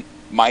picking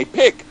my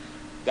pick.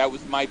 That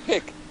was my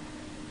pick.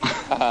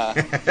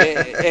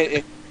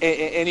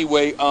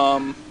 Anyway,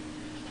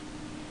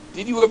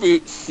 Did you ever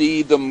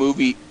see the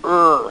movie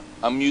A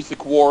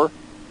Music War?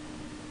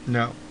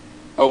 No.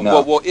 Oh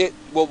No. well,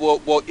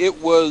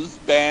 it was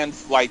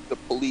bands like the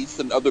Police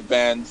and other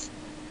bands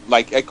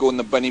like Echo and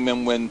the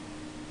Bunnymen when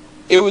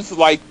it was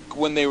like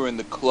when they were in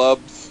the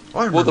clubs. Oh,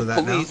 I remember the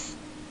that now. Police.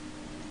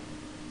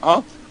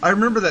 Huh? I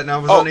remember that now.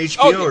 It was on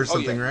HBO yeah, or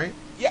something, right?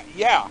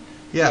 Yeah.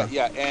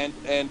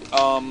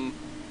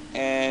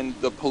 And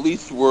the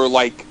Police were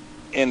like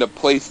in a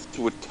place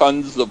with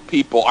tons of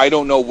people. I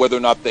don't know whether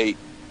or not they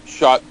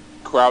shot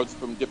crowds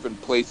from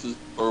different places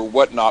or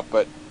whatnot,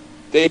 but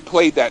they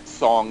played that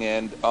song,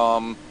 and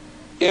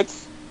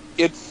that's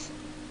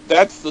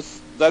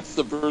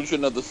the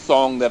version of the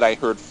song that I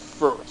heard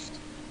first.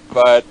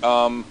 But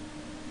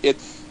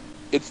it's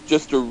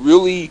just a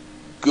really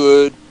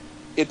good.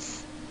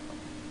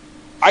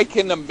 I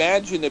can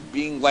imagine it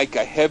being like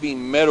a heavy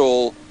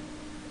metal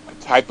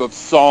type of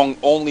song,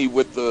 only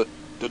with the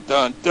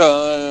dun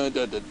dun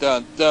dun dun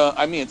dun dun.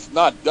 I mean, it's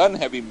not done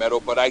heavy metal,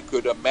 but I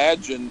could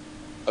imagine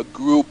a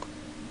group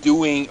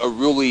doing a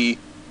really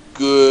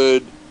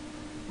good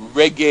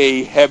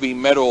reggae heavy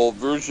metal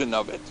version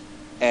of it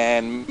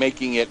and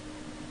making it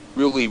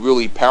really,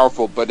 really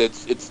powerful. But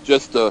it's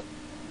just a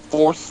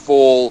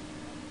forceful,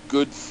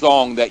 good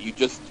song that you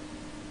just,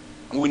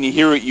 when you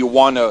hear it, you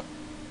want to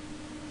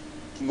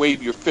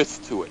wave your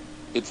fist to it.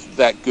 It's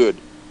that good.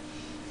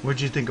 What'd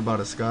you think about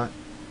it, Scott?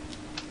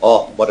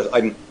 Oh, what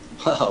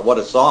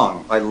a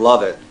song! I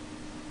love it.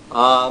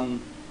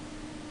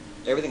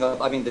 Everything.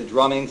 I mean, the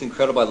drumming's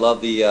incredible. I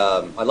love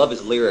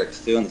his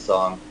lyrics too in the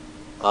song.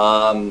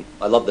 I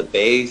love the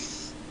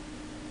bass.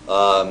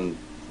 Wow,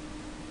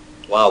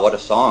 what a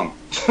song!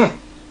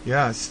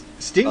 Yeah,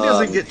 Sting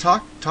doesn't get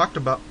talked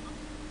about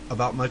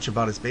much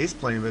about his bass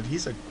playing, but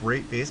he's a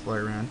great bass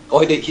player, man.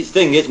 Oh,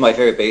 Sting is my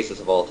favorite bassist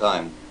of all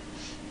time,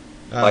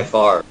 by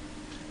far.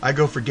 I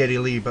go for Geddy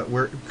Lee, but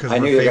I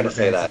knew you were going to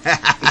say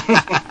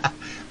that.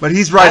 But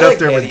he's right up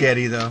there with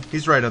Geddy, though.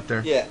 He's right up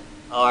there. Yeah.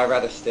 Oh, I'd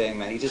rather Sting,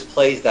 man. He just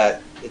plays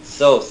that. It's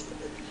so.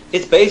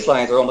 His bass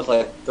lines are almost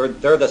like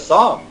they're the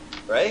song,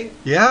 right?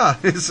 Yeah,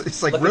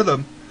 it's like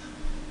rhythm.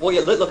 Well, yeah.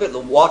 Look at the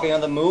Walking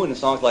on the Moon and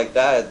songs like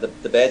that.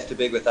 The Bed's Too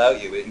Big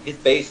Without You. And his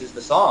bass is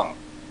the song.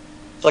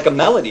 It's like a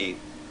melody.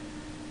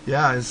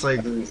 Yeah, it's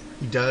like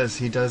he does.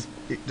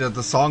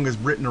 The song is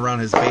written around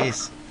his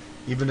bass.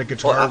 Even the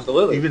guitar,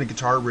 absolutely. Even the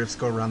guitar riffs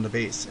go around the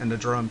bass and the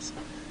drums.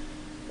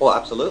 Well,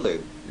 absolutely.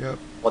 Yep.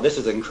 Well, this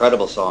is an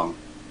incredible song.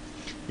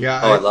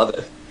 Yeah. Oh, I love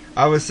it.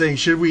 I was saying,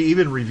 should we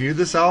even review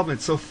this album?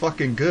 It's so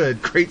fucking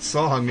good. Great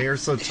song. They are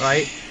so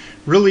tight.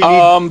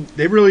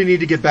 They really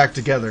need to get back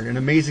together. An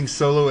amazing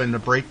solo and a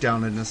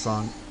breakdown in this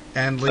song.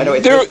 And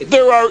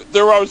there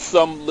are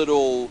some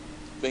little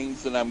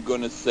things that I'm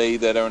going to say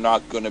that are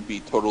not going to be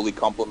totally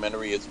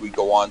complimentary as we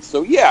go on.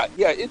 So yeah,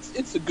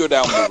 it's a good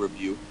album to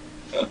review.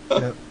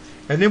 Yep.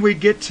 And then we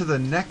get to the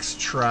next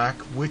track,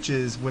 which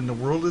is When the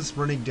World is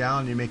Running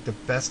Down, You Make the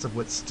Best of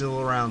What's Still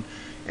Around.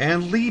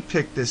 And Lee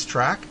picked this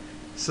track.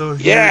 So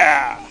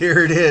here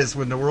it is.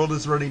 When the World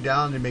is Running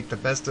Down, You Make the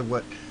Best of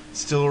What's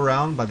Still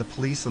Around by the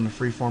Police on the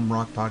Freeform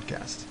Rock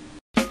Podcast.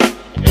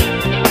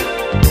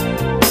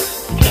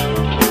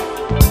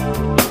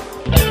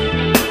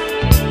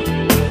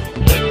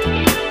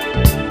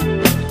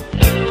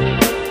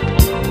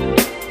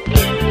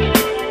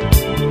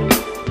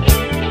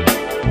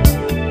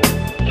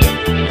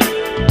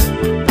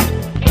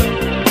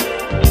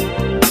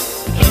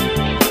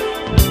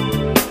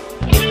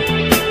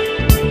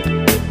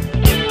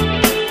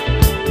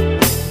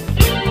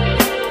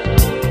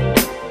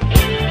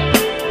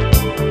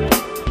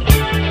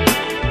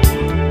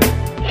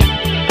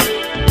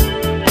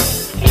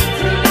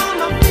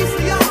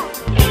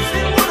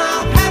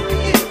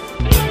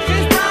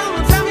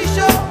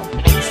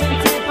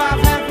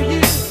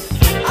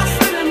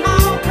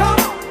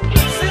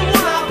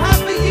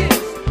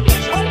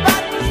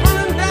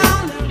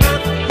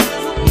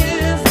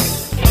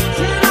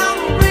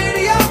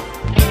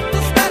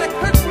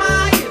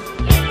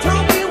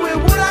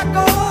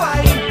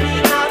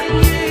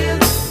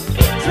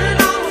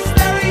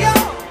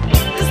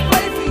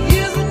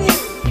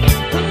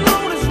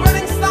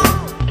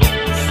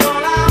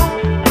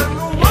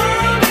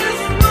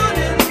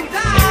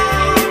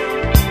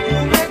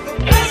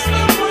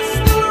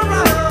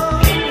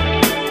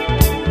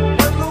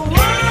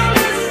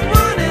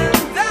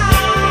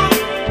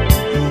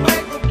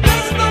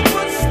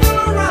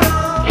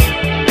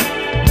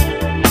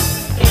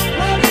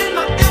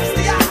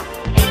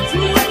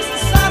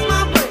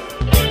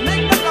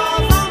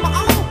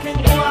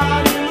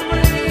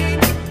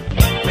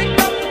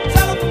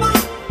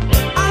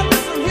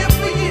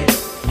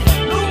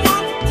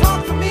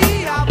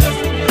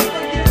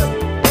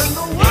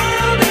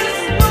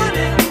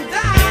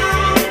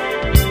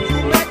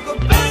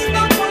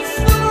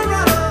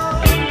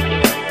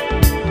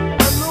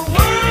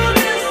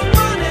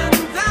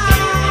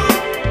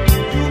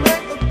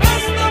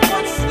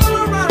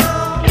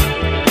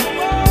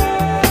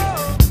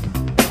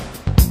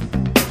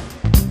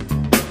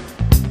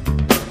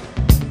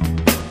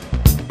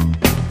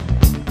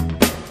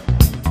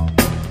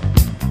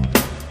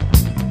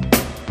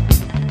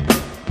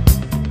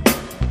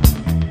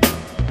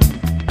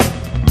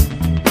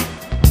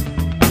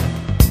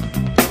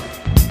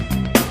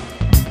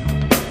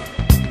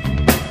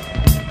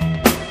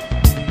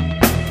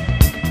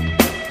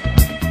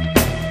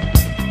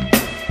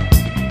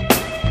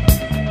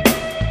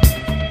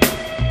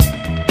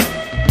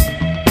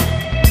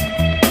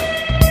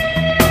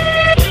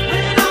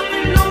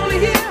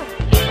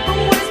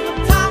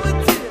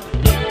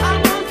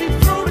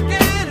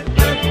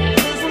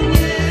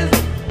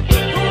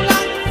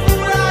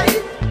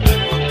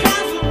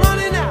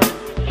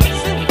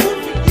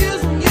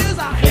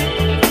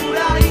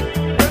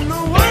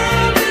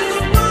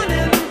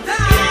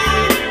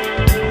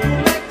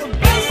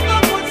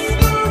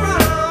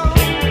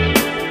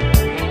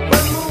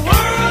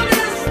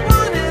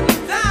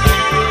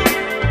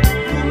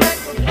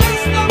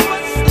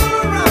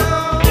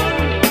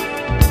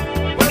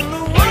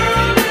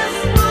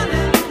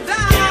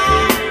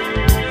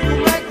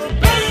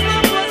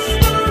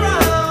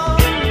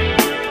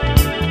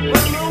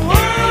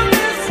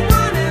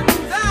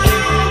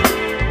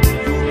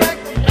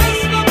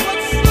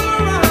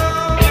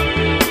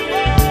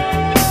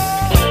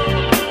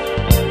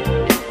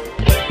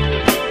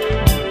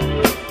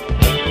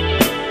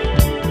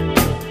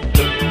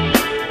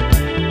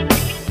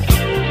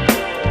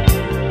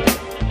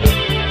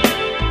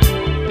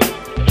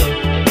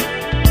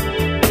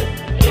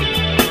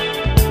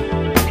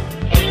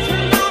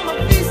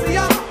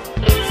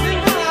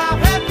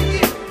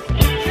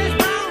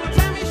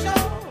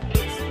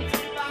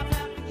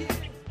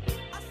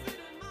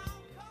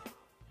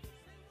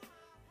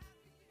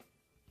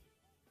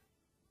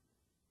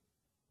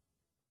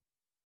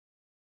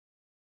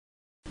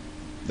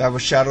 That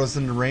was Shadows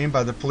in the Rain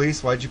by The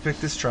Police. Why'd you pick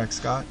this track,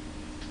 Scott?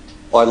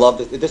 Oh, I love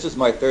this. This is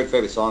my third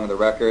favorite song on the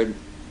record.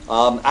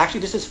 Actually,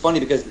 this is funny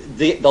because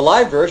the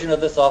live version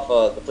of this off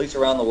The Police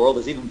Around the World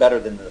is even better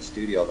than the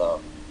studio, though.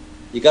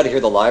 You got to hear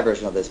the live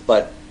version of this.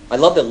 But I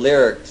love the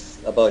lyrics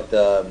about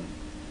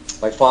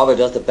my father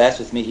does the best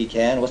with me he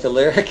can. What's the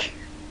lyric?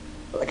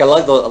 Like I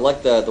like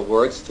the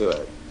words to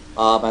it.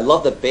 I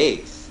love the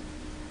bass.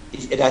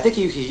 I think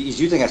he's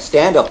using a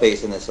stand-up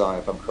bass in this song,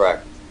 if I'm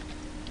correct.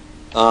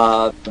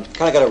 Kind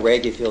of got a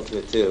reggae feel to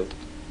it too.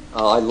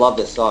 I love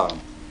this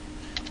song.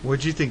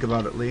 What'd you think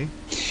about it, Lee?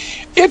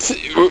 It's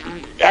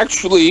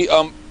actually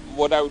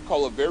what I would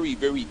call a very,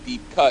 very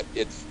deep cut.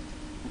 It's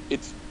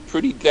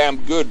pretty damn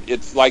good.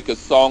 It's like a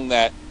song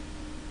that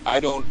I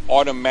don't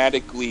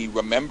automatically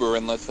remember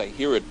unless I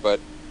hear it, but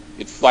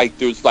it's like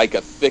there's like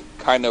a thick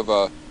kind of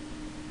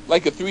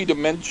like a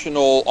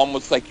three-dimensional,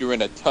 almost like you're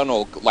in a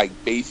tunnel, like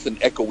bass and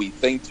echoey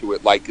thing to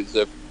it, like as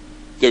if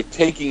they're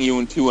taking you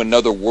into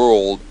another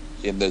world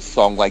in this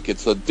song. Like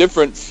it's a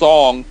different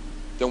song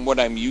than what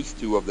I'm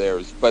used to of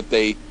theirs, but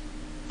they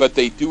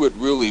do it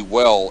really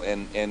well,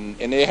 and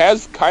it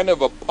has kind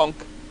of a punk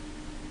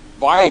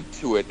vibe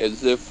to it,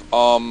 as if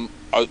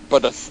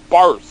but a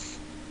sparse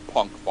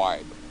punk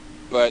vibe.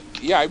 But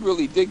yeah, I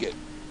really dig it.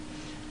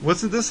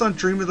 Wasn't this on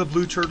Dream of the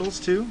Blue Turtles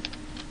too?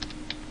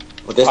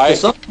 Well,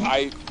 this song?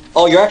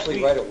 Oh, you're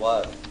actually right. It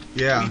was.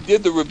 Yeah. We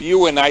did the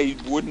review, and I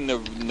wouldn't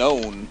have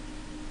known.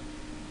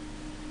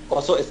 Oh,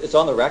 so it's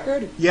on the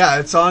record? Yeah,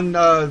 it's on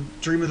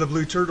Dream of the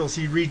Blue Turtles.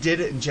 He redid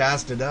it and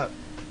jazzed it up.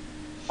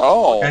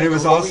 Oh. And it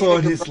was also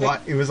in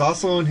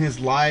his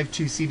live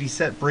 2 CD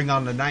set, Bring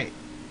On the Night.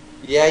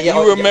 Yeah. Do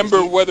you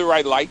remember whether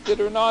I liked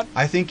it or not?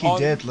 I think he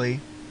did, Lee.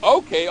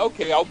 Okay,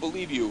 I'll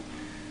believe you.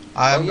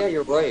 Oh yeah,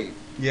 you're right.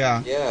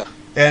 Yeah. Yeah.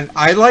 And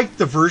I like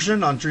the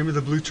version on Dream of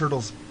the Blue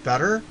Turtles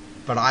better,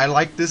 but I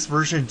like this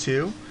version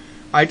too.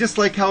 I just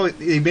like how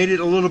they made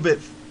it a little bit,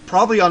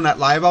 probably on that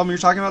live album you're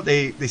talking about,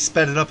 they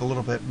sped it up a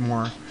little bit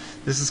more.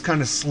 This is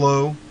kind of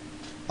slow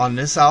on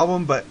this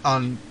album, but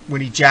on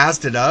when he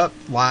jazzed it up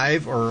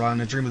live or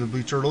on A Dream of the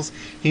Blue Turtles,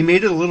 he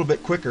made it a little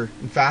bit quicker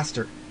and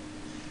faster.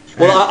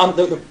 Well, I'm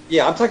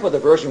talking about the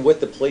version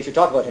with the Police. You're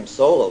talking about him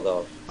solo,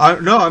 though.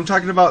 No, I'm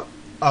talking about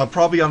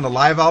probably on the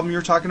live album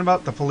you're talking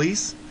about, The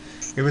Police.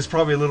 It was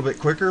probably a little bit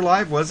quicker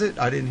live, was it?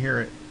 I didn't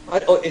hear it. I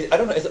don't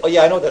know.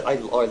 I know that. I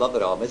love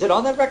that album. Is it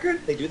on that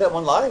record? They do that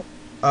one live?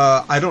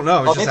 I don't know.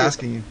 I was just maybe.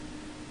 asking you.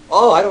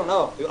 Oh, I don't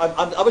know.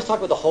 I was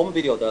talking about the home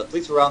video, the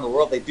Police Around the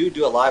World. They do it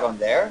live on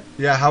there.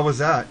 Yeah, how was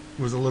that?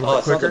 Was it a little bit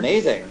it quicker? sounds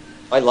amazing.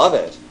 I love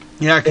it.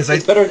 Yeah, because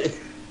it's better.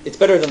 It's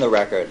better than the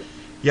record.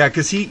 Yeah,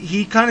 because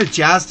he kind of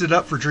jazzed it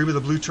up for Dream of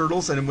the Blue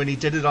Turtles, and when he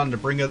did it on the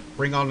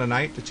Bring On the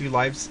Night, the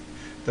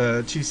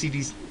 2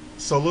 CDs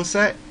solo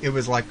set, it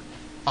was like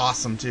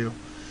awesome too.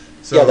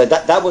 So, yeah,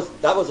 that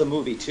was a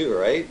movie too,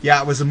 right?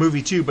 Yeah, it was a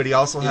movie too, but he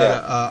also had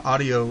an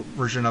audio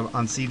version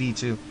on CD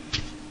too.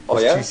 Oh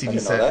yeah, 2 CD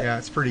set. Yeah,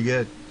 it's pretty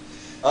good.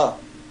 Oh.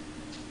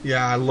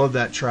 Yeah, I love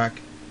that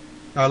track.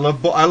 I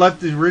love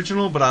the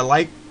original, but I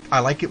like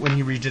it when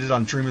he redid it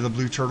on Dream of the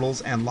Blue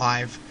Turtles and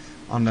live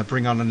on the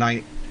Bring On the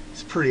Night.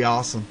 It's pretty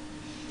awesome.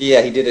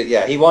 Yeah, he did it.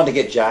 Yeah, he wanted to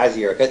get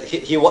jazzier. Cause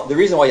the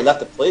reason why he left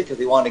the Police because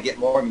he wanted to get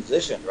more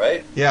musicians,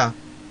 right? Yeah.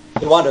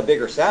 He wanted a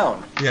bigger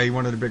sound. Yeah, he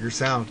wanted a bigger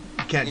sound.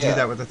 You can't do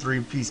that with a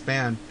 3-piece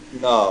band.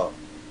 No.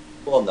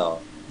 Well, no.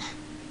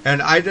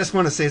 And I just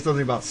want to say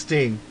something about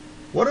Sting.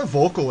 What a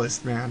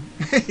vocalist, man.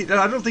 I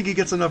don't think he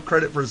gets enough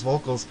credit for his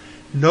vocals.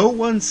 No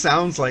one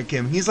sounds like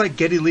him. He's like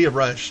Geddy Lee of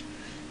Rush.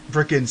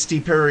 Frickin'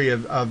 Steve Perry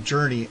of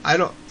Journey. I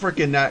don't...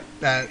 Frickin'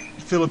 that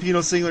Filipino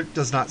singer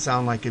does not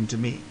sound like him to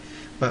me.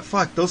 But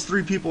fuck, those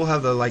 3 people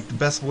have the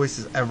best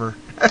voices ever.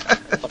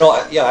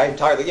 No, yeah,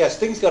 entirely. Yeah,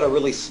 Sting's got a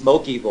really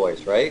smoky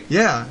voice, right?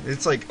 Yeah,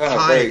 it's like kind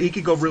high. He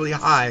could go really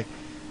high,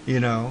 you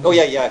know. Oh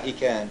yeah, he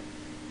can.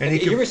 And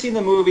you ever seen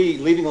the movie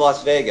Leaving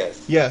Las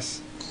Vegas?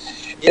 Yes.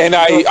 And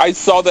I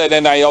saw that,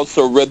 and I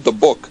also read the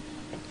book,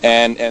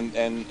 and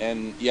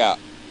yeah.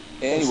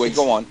 Anyway,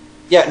 go on.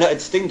 Yeah, no,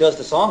 Sting does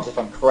the songs, if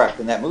I'm correct,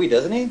 in that movie,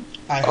 doesn't he?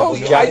 I don't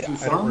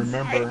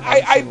remember.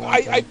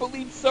 I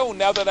believe so.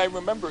 Now that I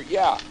remember,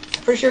 yeah.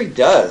 I'm pretty sure he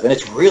does, and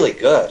it's really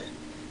good.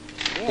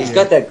 Yeah. He's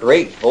got that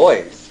great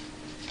voice.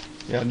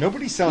 Yeah,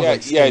 nobody sounds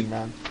like Sting,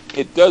 man.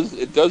 It does.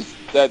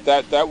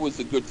 That was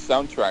a good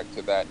soundtrack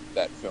to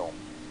that film.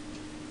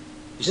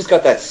 He's just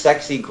got that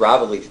sexy,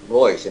 gravelly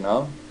voice, you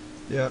know.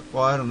 Yeah.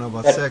 Well, I don't know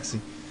about sexy,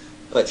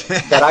 but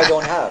that I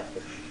don't have.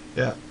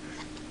 Yeah.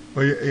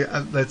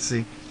 Well, let's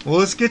see. Well,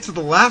 let's get to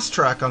the last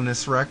track on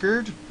this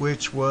record,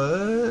 which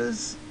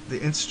was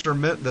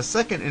the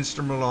second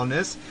instrumental on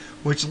this,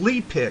 which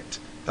Lee picked,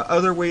 The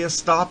Other Way of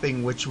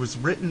Stopping, which was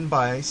written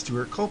by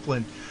Stuart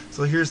Copeland.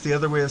 So here's The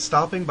Other Way of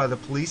Stopping by The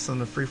Police on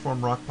the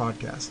Freeform Rock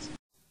Podcast.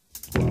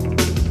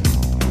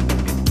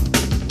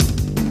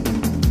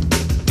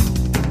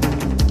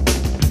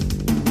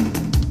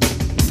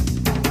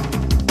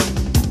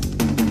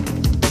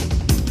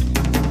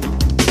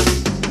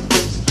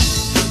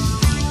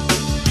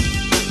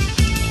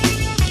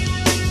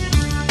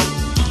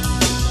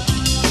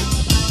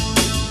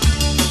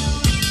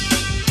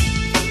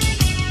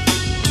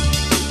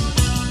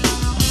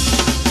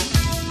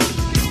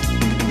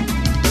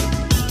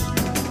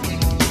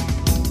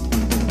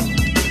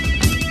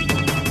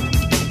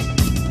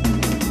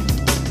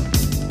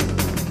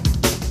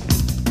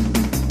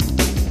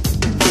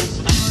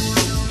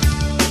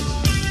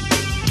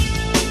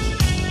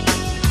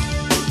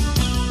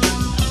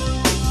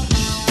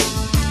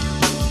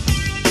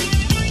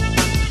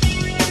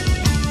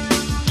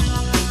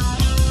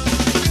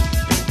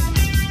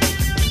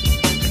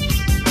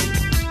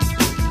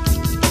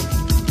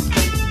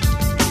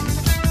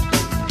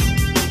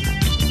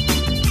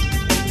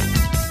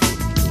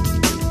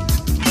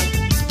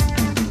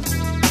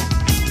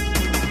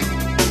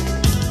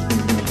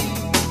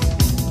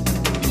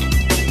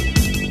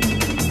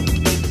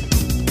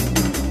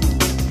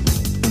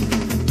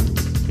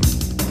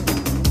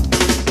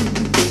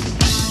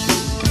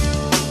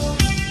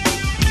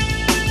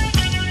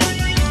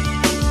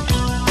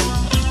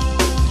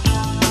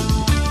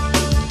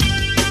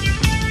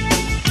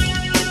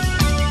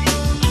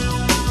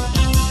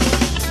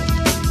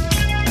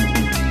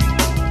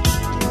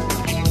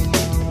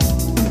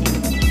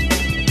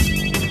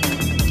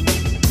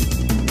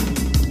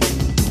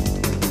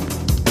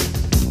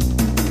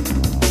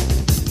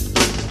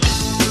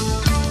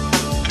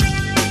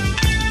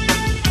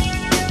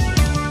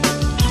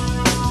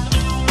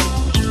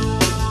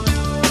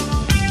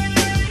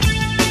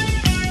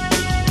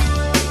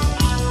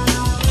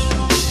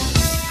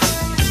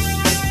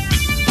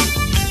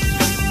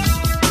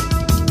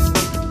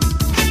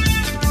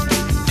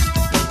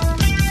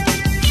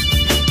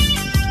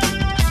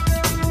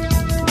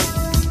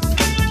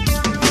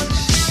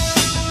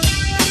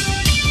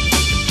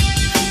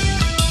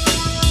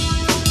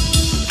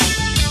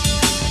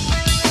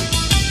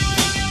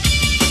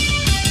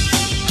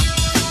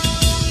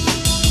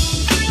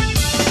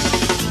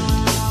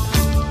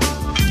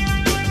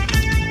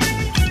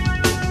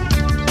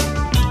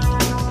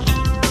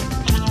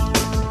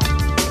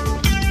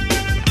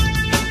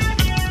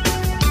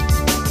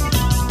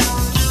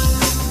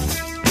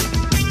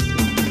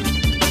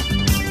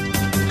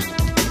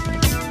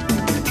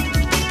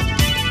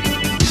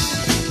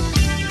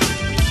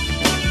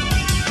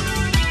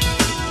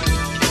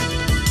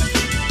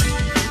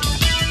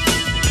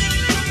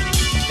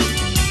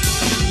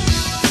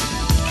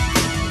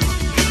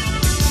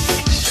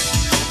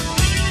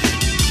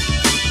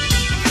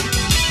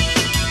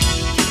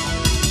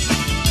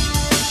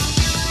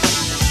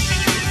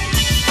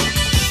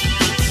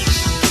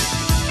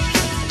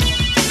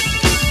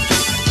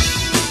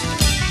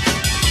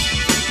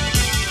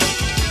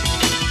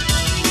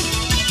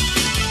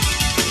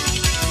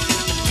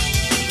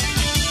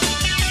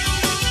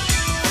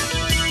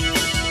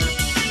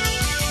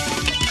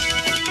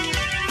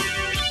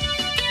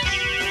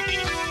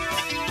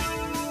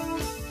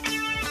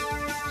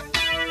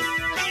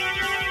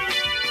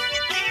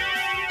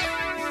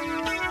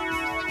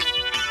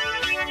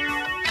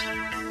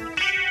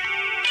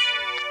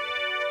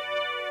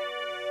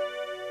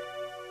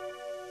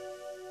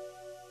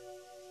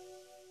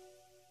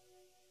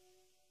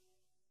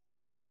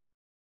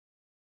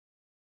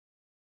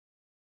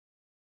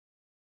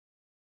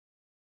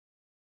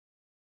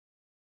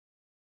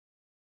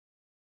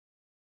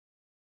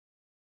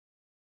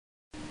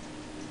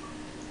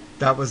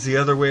 That was The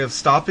Other Way of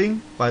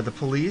Stopping by The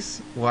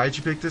Police. Why'd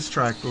you pick this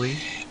track, Lee?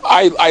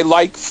 I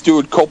like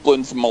Stuart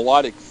Copeland's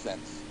melodic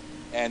sense,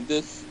 and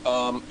this,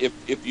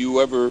 if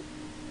you ever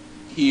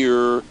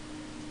hear,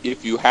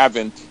 if you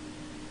haven't,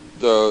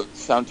 the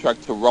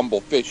soundtrack to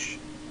Rumble Fish,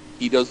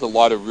 he does a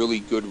lot of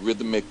really good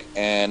rhythmic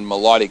and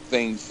melodic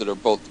things that are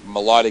both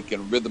melodic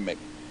and rhythmic,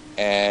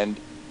 and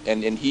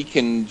he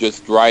can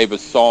just drive a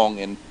song,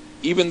 and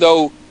even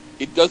though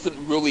it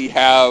doesn't really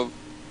have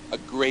a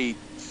great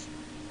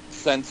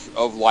sense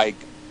of like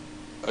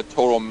a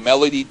total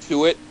melody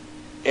to it,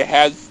 it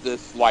has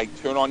this like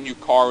turn on your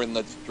car and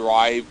let's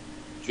drive,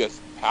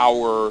 just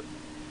power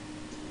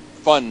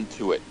fun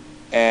to it.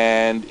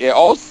 And it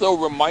also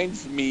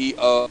reminds me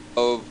of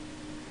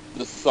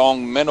the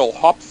song Mental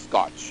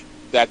Hopscotch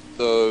that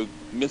the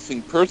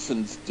Missing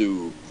Persons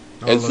do,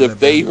 as if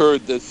they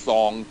heard this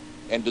song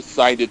and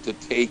decided to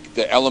take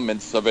the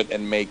elements of it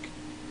and make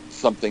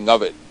something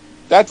of it.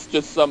 That's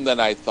just something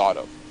I thought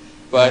of.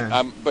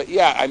 But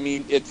yeah, I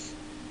mean,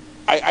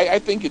 I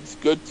think it's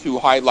good to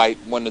highlight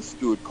one of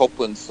Stuart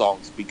Copeland's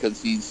songs,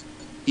 because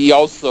he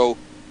also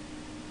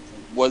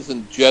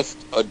wasn't just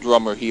a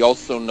drummer. He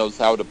also knows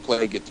how to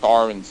play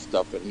guitar and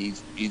stuff, and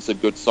he's a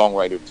good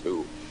songwriter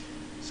too.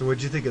 So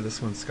what'd you think of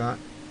this one, Scott?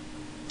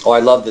 Oh, I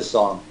love this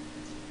song.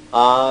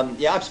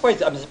 Yeah, I'm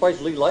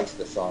surprised Lee likes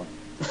this song.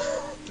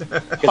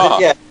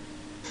 Yeah,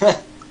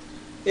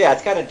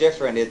 it's kind of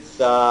different.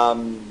 It's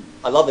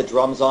I love the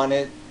drums on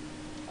it.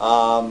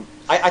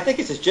 I think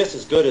it's just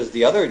as good as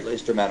the other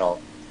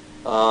instrumental.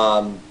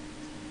 What's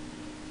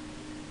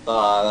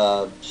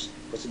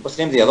the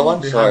name of the other one?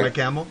 Behind My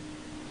Camel?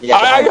 Yeah,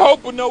 I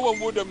hope no one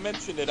would have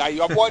mentioned it. I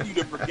want you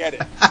to forget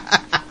it.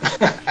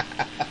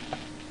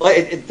 Well,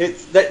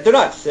 they're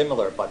not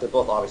similar, but they're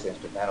both obviously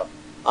instrumental.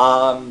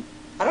 I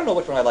don't know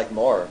which one I like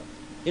more.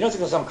 You know, it's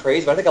going to sound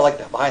crazy, but I think I like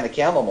the Behind the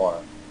Camel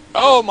more.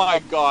 Oh my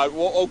God!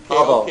 Well,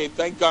 okay.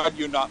 Thank God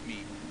you're not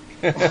me.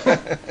 I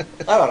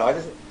don't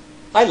know.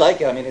 I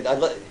like it. I mean,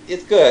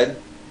 it's good.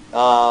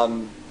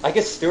 I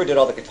guess Stuart did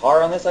all the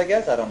guitar on this. I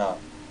guess I don't know.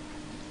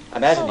 I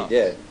imagine he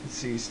did. Let's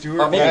see,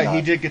 Stuart.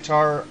 He did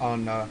guitar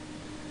on.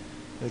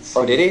 Let's see.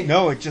 Oh, did he?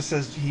 No, it just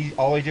says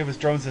all he did was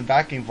drums and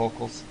backing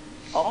vocals.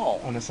 Oh.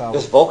 On this album.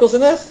 There's vocals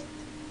in this?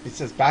 It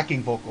says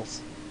backing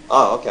vocals.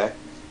 Oh, okay.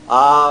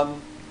 I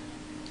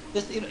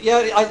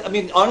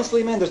mean,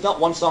 honestly, man, there's not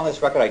one song on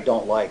this record I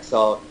don't like.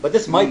 So, but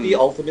this might be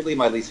ultimately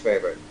my least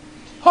favorite.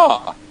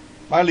 Huh.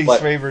 My least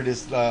favorite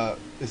is the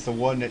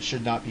one that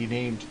should not be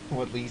named.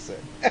 What Lee said.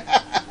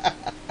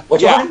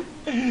 Which one?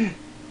 Behind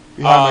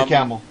My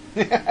Camel.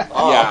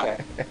 Okay.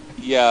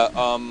 Yeah.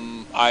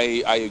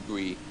 I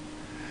agree.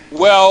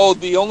 Well,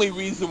 the only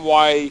reason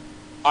why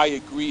I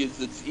agree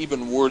is it's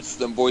even worse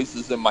than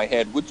Voices in My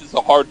Head, which is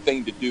a hard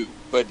thing to do.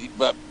 But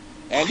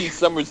Andy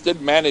Summers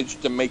did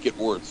manage to make it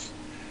worse.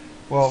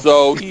 Well,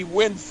 so he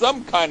wins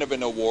some kind of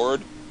an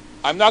award.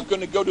 I'm not going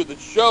to go to the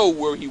show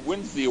where he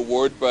wins the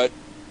award, but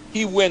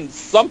he wins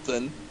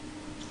something.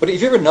 But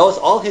if you ever notice,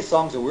 all his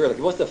songs are weird. Like,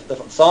 what's the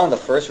song on the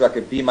first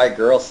record, Be My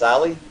Girl,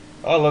 Sally?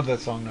 I love that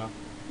song now.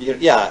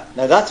 Yeah.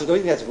 Now, don't you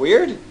think that's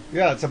weird?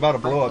 Yeah, it's about a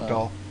blow-up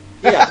doll.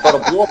 Yeah, it's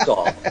about a blow-up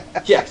doll.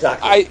 Yeah,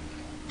 exactly.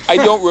 I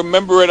don't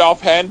remember it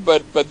offhand,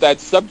 but that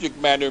subject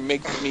matter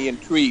makes me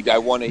intrigued. I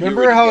want to hear it again.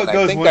 Remember how it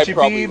goes? Won't you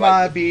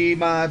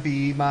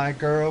be my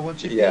girl?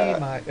 Won't you be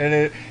my?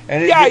 I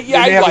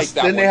like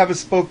that. Then they have a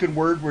spoken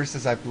word where it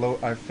says, "I blow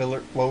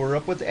her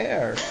up with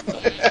air."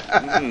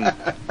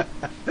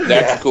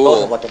 That's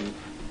cool.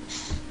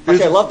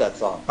 Actually, I love that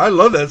song. I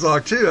love that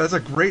song too. That's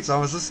a great song.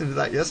 I was listening to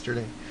that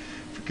yesterday.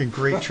 Freaking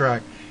great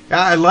track. Yeah,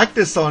 I like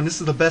this song.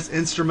 This is the best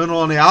instrumental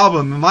on the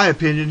album, in my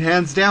opinion,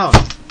 hands down.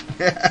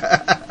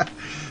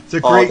 It's a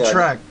great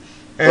track.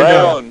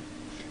 And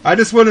I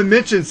just want to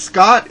mention,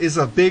 Scott is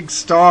a big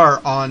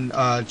star on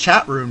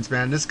chat rooms,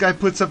 man. This guy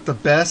puts up the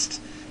best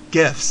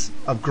GIFs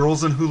of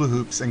girls in hula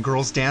hoops and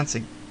girls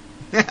dancing.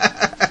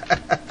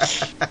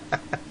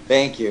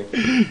 Thank you.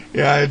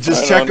 Yeah,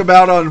 just check him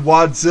out on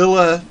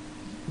Wadzilla.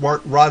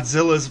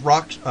 Wadzilla's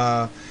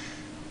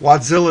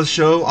Wadzilla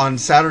show on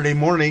Saturday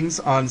mornings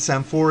on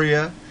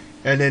Samphoria,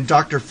 and then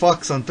Dr.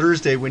 Fucks on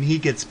Thursday when he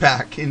gets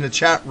back in the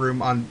chat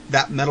room on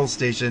that metal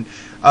station.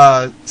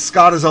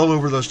 Scott is all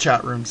over those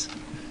chat rooms.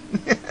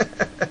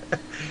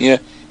 Yeah.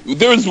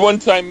 There was one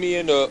time me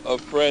and a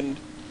friend,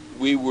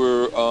 we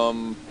were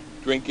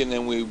drinking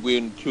and we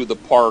went to the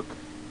park,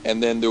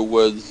 and then there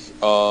was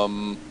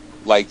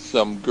like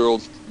some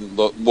girls,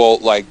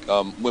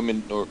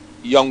 women or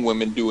young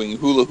women doing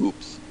hula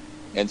hoops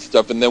and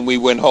stuff, and then we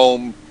went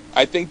home,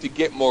 I think, to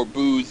get more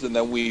booze, and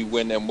then we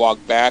went and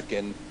walked back,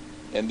 and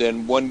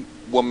then one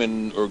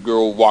woman or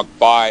girl walked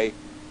by,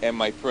 and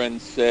my friend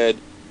said,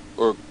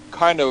 or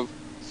kind of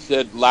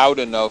said loud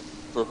enough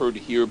for her to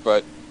hear,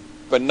 but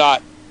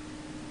not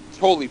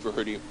totally for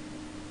her to hear,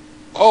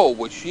 "Oh,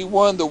 was she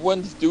one of the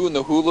ones doing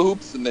the hula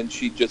hoops?" And then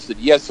she just said,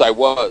 "Yes, I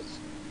was,"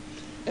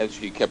 as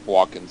she kept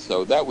walking.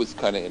 So that was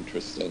kind of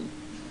interesting.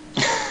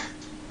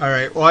 All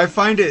right. Well, I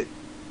find it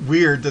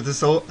weird that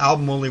this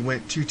album only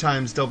went 2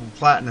 times double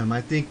platinum.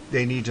 I think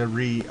they need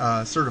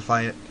to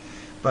certify it.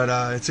 But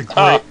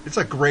it's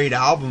a great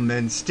album,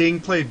 and Sting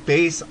played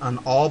bass on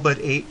all but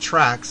 8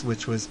 tracks,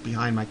 which was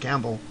Behind My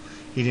Camel.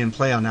 He didn't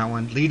play on that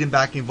one. Lead and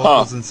backing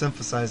vocals and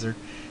synthesizer.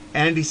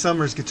 Andy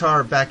Summers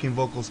guitar, backing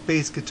vocals,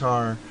 bass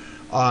guitar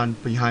on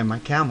Behind My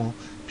Camel.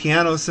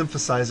 Piano,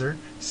 synthesizer.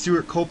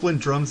 Stuart Copeland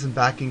drums and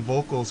backing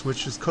vocals,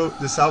 which is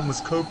this album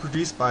was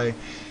co-produced by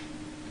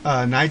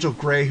Nigel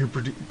Gray, who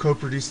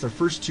co-produced their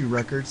first 2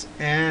 records,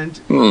 and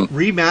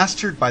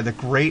remastered by the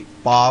great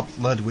Bob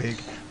Ludwig.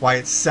 Why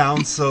it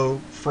sounds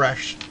so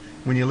fresh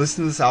when you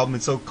listen to this album.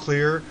 It's so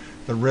clear.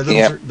 The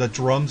rhythms, the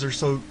drums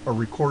are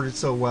recorded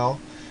so well.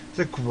 It's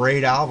a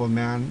great album,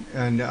 man.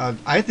 And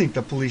I think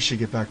the Police should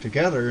get back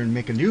together and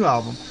make a new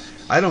album.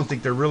 I don't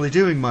think they're really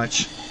doing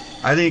much.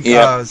 I think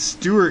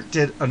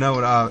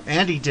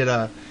Andy did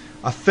a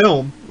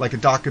film, like a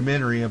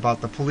documentary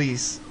about the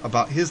Police,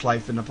 about his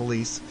life in the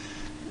Police,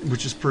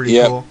 which is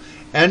pretty cool.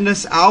 And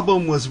this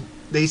album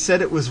they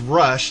said it was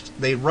rushed.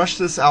 They rushed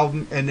this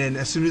album, and then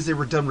as soon as they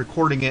were done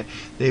recording it,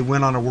 they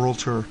went on a world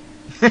tour.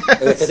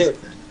 Because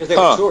they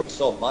were touring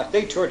so much.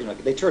 They toured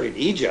in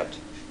Egypt,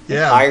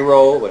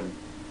 Cairo, and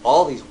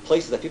all these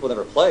places that people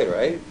never played,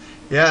 right?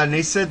 Yeah, and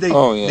they said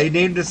they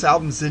named this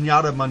album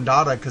Zenyatta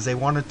Mandata because they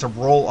wanted to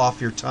roll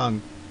off your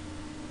tongue.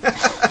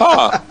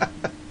 Yeah,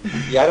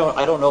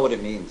 I don't know what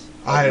it means.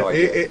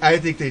 I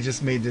think they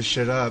just made this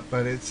shit up,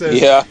 but it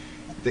says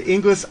the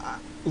English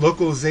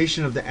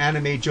localization of the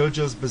anime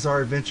JoJo's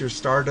Bizarre Adventure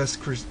Stardust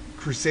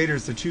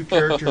Crusaders. The 2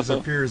 characters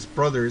appear as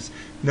brothers,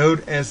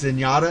 known as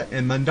Zenyatta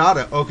and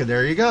Mandata. Okay,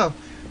 there you go.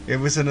 It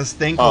was in a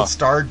thing called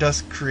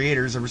Stardust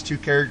Creators. There was 2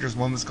 characters.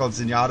 One was called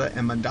Zenyatta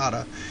and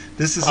Mandata.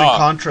 This is in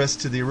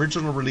contrast to the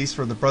original release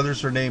where the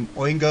brothers were named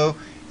Oingo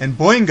and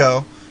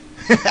Boingo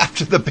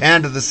after the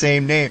band of the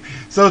same name.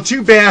 So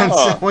 2 bands,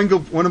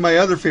 Oingo, one of my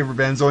other favorite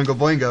bands, Oingo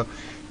Boingo,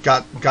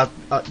 got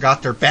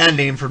their band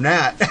name from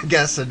that, I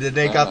guess, and then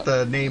they got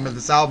the name of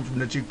this album from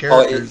the 2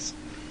 characters.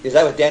 Is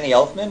that with Danny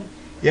Elfman?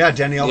 Yeah,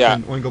 Danny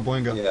Elfman, Oingo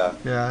Boingo.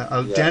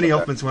 Yeah. Danny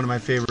Elfman's one of my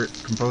favorite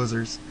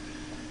composers.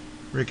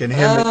 Rick and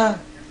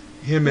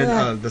him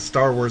and the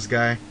Star Wars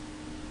guy.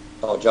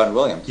 Oh, John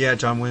Williams. Yeah,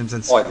 John Williams.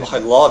 And I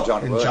love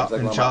John Williams. Like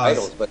one of Jaws. my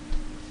idols. But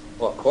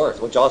of course.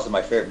 Well, Jaws is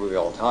my favorite movie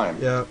of all time.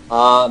 Yeah.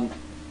 I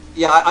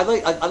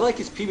like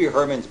his Pee Wee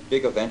Herman's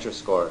Big Adventure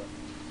score.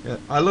 Yeah,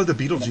 I love the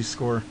Beetlejuice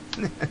score,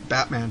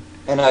 Batman.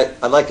 And I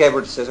like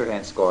Edward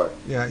Scissorhands score.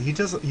 Yeah, he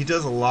does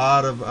a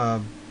lot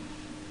of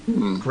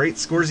great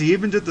scores. He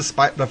even did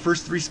the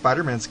first 3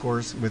 Spider-Man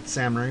scores with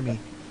Sam Raimi.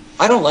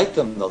 I don't like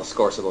the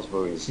scores of those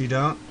movies. You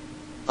don't?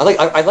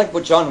 I like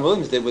what John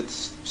Williams did with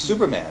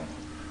Superman.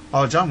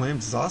 Oh, John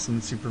Williams is awesome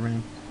in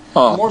Superman.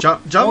 John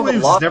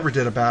Williams never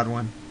did a bad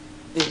one.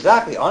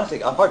 Exactly.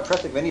 Honestly, I'm hard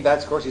pressed with any bad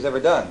scores he's ever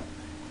done.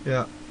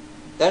 Yeah.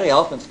 Danny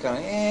Elfman's kind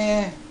of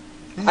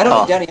I don't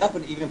think Danny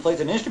Elfman even plays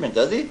an instrument,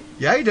 does he?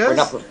 Yeah, he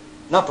does. Or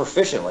not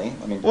proficiently.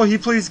 I mean. Well, he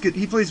plays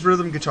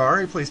rhythm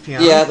guitar. He plays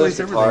piano. Yeah, he plays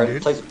guitar.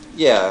 everything,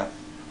 dude.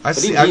 I've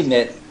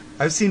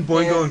seen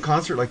Boingo in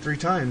concert like 3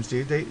 times,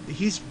 dude.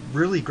 He's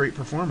really great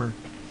performer.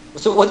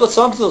 So what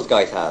songs do those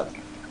guys have?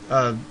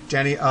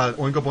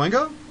 Oingo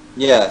Boingo?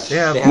 Yeah.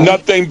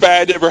 Nothing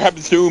bad ever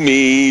happens to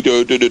me.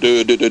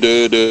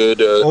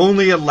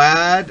 Only a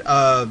Lad.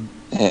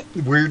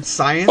 Weird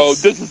Science. Oh,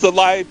 This Is a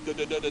Life.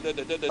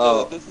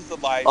 This is a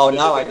life. Oh,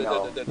 now I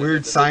know.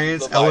 Weird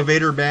Science.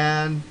 Elevator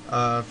Man.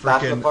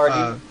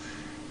 Freaking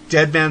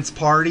Dead Man's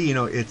Party. You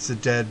know, it's a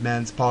dead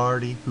man's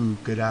party. Who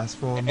could ask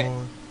for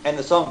more? And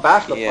the song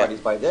Bachelor Party is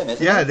by them,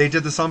 isn't it? Yeah, they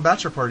did the song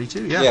Bachelor Party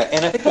too. Yeah. Yeah,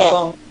 and I think the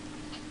song.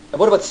 And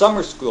what about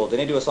Summer School? Did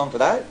they do a song for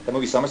that? The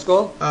movie Summer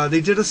School?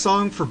 They did a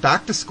song for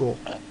Back to School.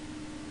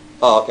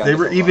 Oh, okay. They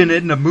were even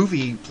in a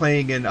movie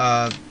playing in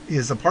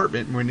his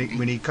apartment when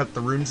he cut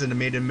the rooms and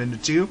made them into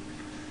 2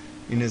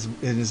 in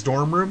his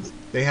dorm room.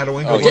 They had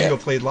Oingo Boingo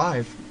played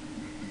live.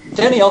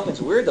 Danny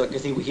Elfman's weird though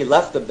because he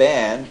left the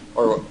band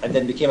and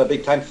then became a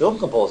big time film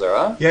composer,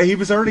 huh? Yeah, he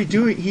was already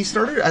doing.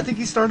 I think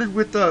he started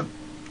with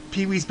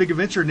Pee-wee's Big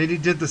Adventure, and then he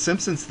did the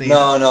Simpsons theme.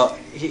 No.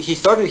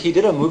 He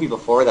did a movie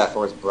before that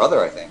for his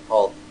brother, I think,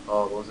 called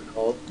what was it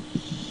called?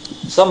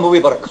 Some movie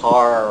about a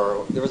car,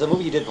 or there was a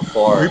movie he did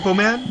before. Repo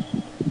Man?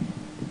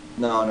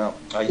 No.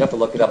 You have to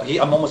look it up.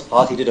 I'm almost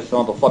positive he did a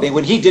film before. I mean,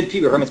 when he did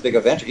Pee Wee Herman's Big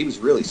Adventure, he was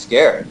really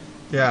scared.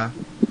 Yeah.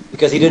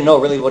 Because he didn't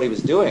know really what he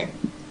was doing.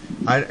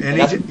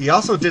 He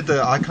also did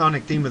the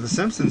iconic theme of The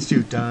Simpsons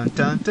too. Dun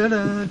dun dun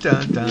dun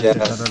dun dun. Yes.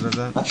 Dun, dun, dun,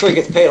 dun. I'm sure he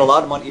gets paid a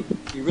lot of money.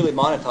 He really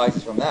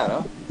monetizes from that,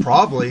 huh?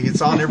 Probably.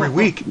 It's on every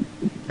week,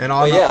 and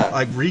on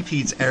like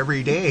repeats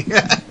every day.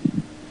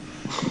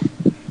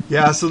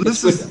 Yeah. So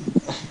this is.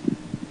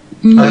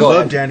 I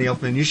love Danny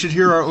Elfman. You should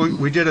hear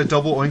we did a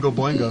double Oingo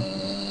Boingo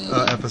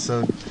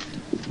episode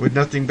with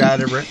Nothing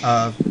Bad Ever.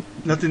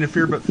 Nothing to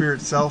Fear But Fear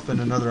Itself,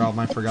 and another album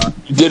I forgot.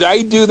 Did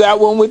I do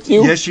that one with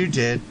you? Yes, you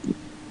did.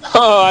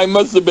 Oh, I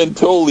must have been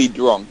totally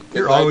drunk.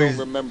 You're always. I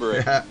don't remember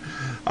it. Yeah.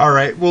 All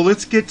right, well,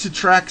 let's get to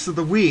tracks of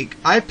the week.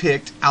 I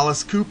picked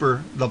Alice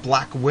Cooper, The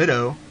Black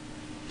Widow.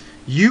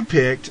 You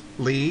picked,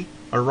 Lee,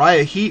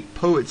 Uriah Heep,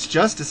 Poets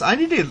Justice. I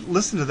need to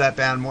listen to that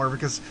band more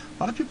because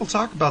a lot of people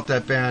talk about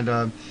that band.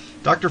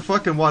 Dr.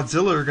 fucking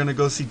Wadzilla are going to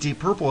go see Deep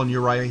Purple and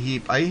Uriah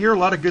Heep. I hear a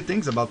lot of good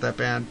things about that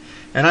band.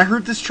 And I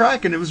heard this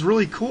track, and it was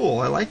really cool.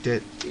 I liked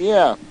it.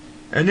 Yeah.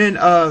 And then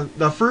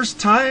the first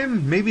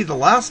time, maybe the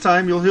last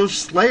time, you'll hear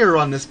Slayer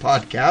on this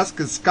podcast,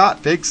 because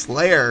Scott picks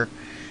Slayer.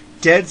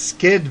 Dead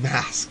Skin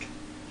Mask.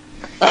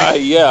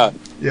 Yeah.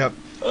 Yep.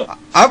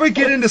 I would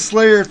get into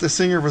Slayer if the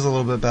singer was a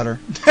little bit better.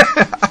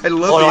 I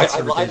love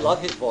I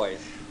love his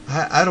voice.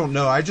 I don't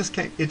know. I just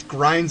can't. It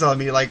grinds on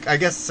me. Like, I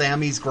guess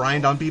Sammy's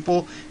grind on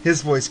people.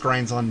 His voice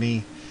grinds on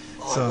me.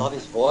 Oh, So, I love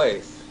his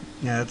voice.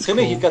 yeah, it's To cool.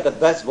 me, he's got the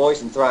best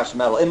voice in thrash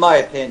metal, in my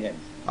opinion.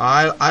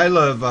 I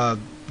love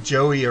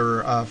Joey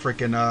or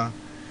frickin'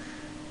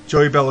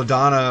 Joey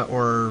Belladonna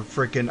or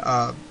frickin'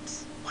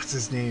 what's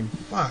his name?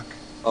 Fuck.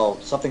 Oh,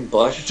 something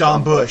Bush?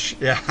 John Bush.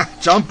 Yeah.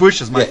 John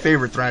Bush is my Yeah.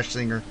 favorite thrash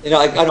singer. You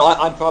know, I know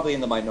I'm probably in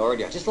the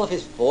minority. I just love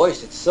his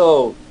voice. It's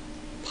so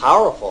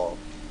powerful.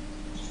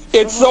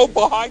 It's so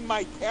behind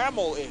my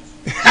camel is.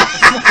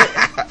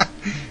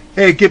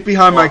 Hey, get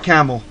behind my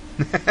camel.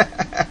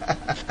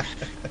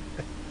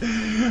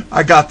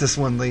 I got this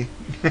one, Lee.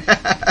 He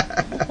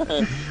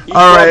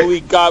All right.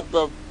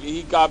 probably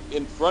he got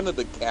in front of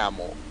the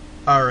camel.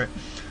 All right.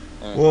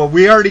 Well,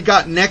 we already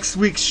got next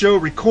week's show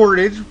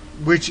recorded,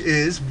 which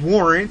is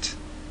Warrant,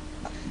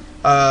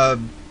 Dog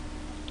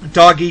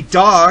Eat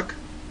Dog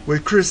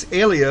with Chris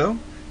Alio.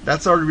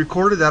 That's already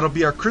recorded. That'll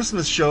be our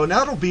Christmas show, and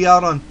that'll be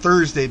out on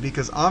Thursday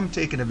because I'm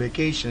taking a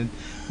vacation.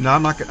 No,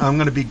 I'm not. I'm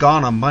going to be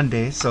gone on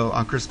Monday, so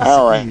on Christmas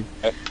All right.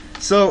 Eve.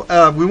 So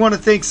we want to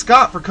thank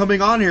Scott for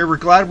coming on here. We're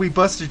glad we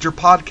busted your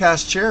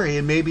podcast cherry,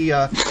 and maybe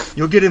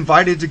you'll get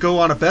invited to go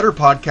on a better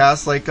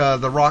podcast like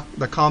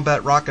the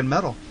Combat Rock and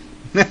Metal.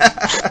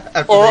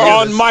 Or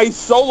on my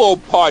solo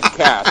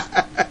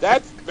podcast.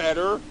 That's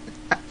better.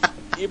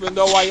 Even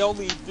though I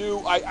only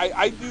do,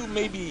 I do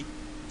maybe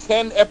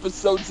 10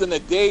 episodes in a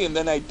day, and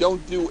then I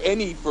don't do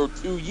any for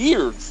 2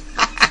 years.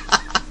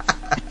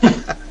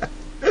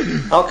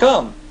 How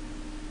come?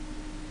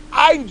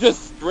 I'm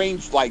just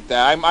strange like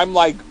that. I'm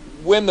like,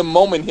 when the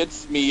moment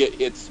hits me, it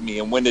hits me,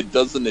 and when it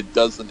doesn't, it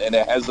doesn't, and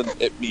it hasn't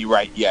hit me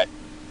right yet.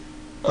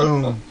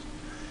 Boom.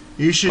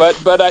 You should.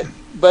 But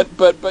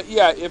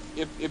yeah,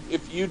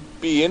 if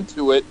you'd be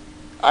into it,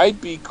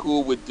 I'd be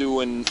cool with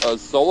doing a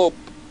solo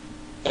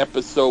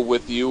episode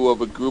with you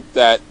of a group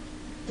that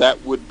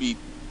would be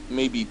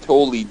maybe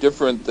totally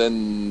different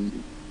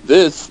than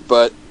this,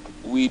 but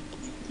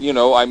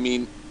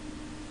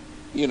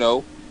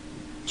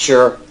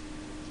Sure.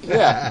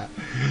 yeah.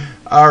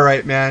 All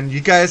right, man. You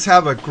guys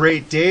have a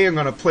great day. I'm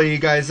going to play you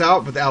guys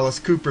out with Alice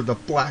Cooper, the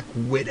Black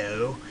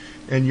Widow,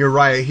 and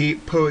Uriah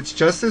Heep, Poets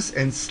Justice,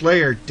 and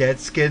Slayer, Dead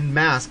Skin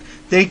Mask.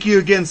 Thank you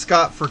again,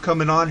 Scott, for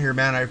coming on here,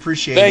 man. I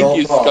appreciate it. Thank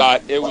you,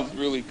 Scott. It was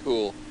really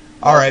cool.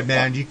 All right,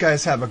 man. You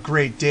guys have a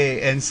great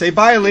day. And say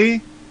bye,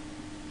 Lee.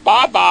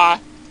 Bye-bye.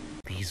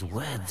 These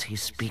words he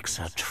speaks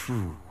are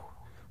true.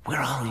 We're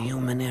all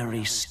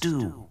humanary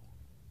stew.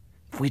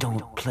 If we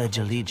don't pledge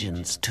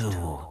allegiance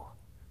to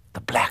the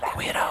Black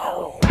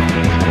Widow.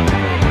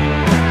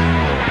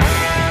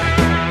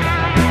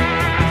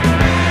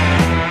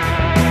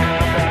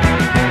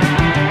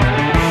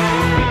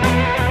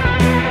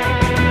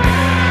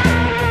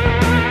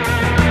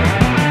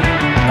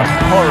 The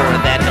horror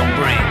that he'll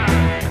bring,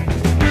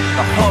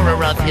 the horror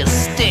of his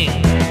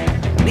sting,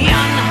 the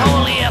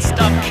unholiest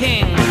of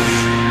kings,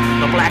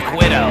 the Black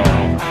Widow.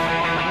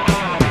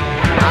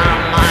 Our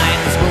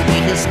minds will be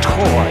his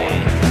toy,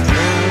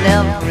 and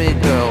every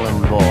girl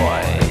and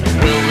boy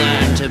will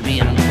learn to be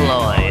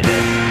employed.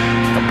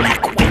 The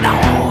Black Widow.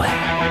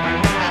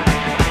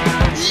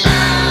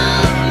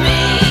 Love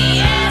me,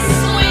 yes,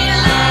 we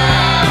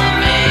love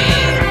me.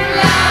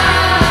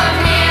 Love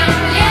him,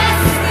 yes,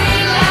 we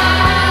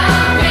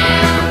love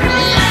him.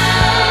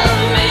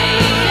 Love me,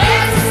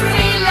 yes,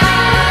 we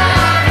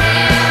love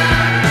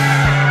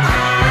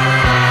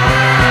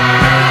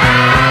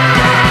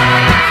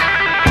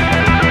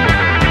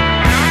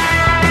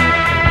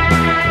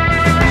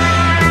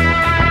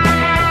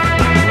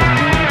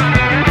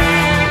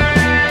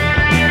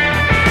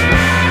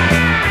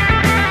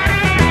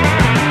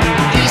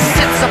He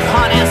sits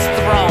upon his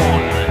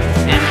throne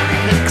and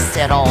picks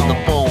at all the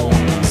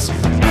bones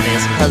of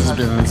his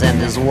husbands and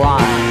his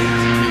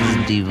wives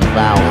he's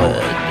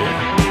devoured.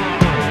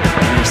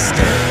 He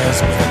stares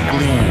with a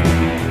gleam,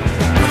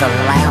 with a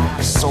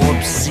lamp so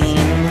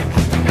obscene,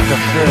 the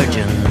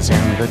virgins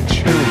and the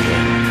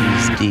children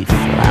he's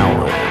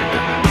deflowered.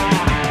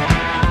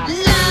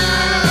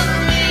 Love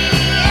me,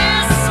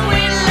 yes, we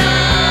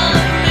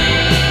love me.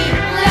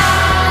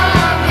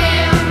 Love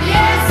him,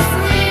 yes,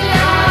 we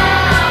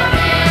love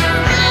him.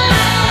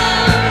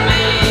 Love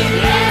me,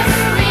 yes,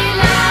 we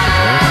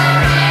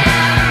love him.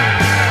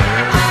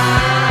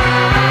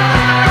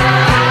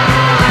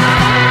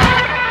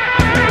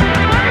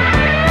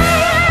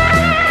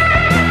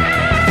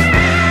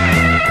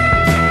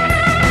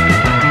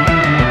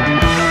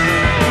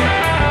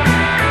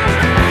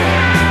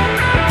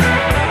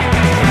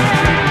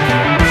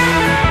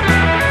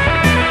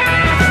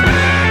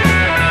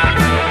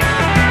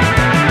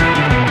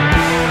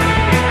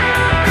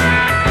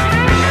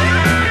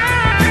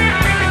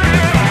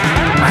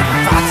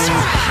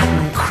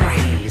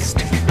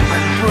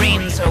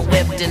 brains are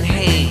webbed in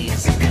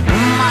haze,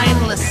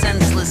 mindless,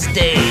 senseless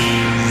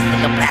days.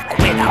 The Black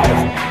Widow.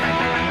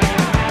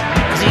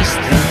 These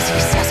things he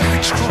says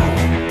are true.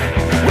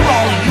 We're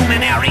all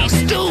humanary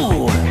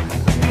stew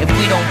if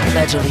we don't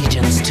pledge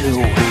allegiance to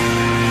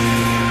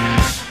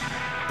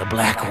the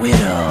Black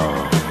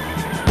Widow.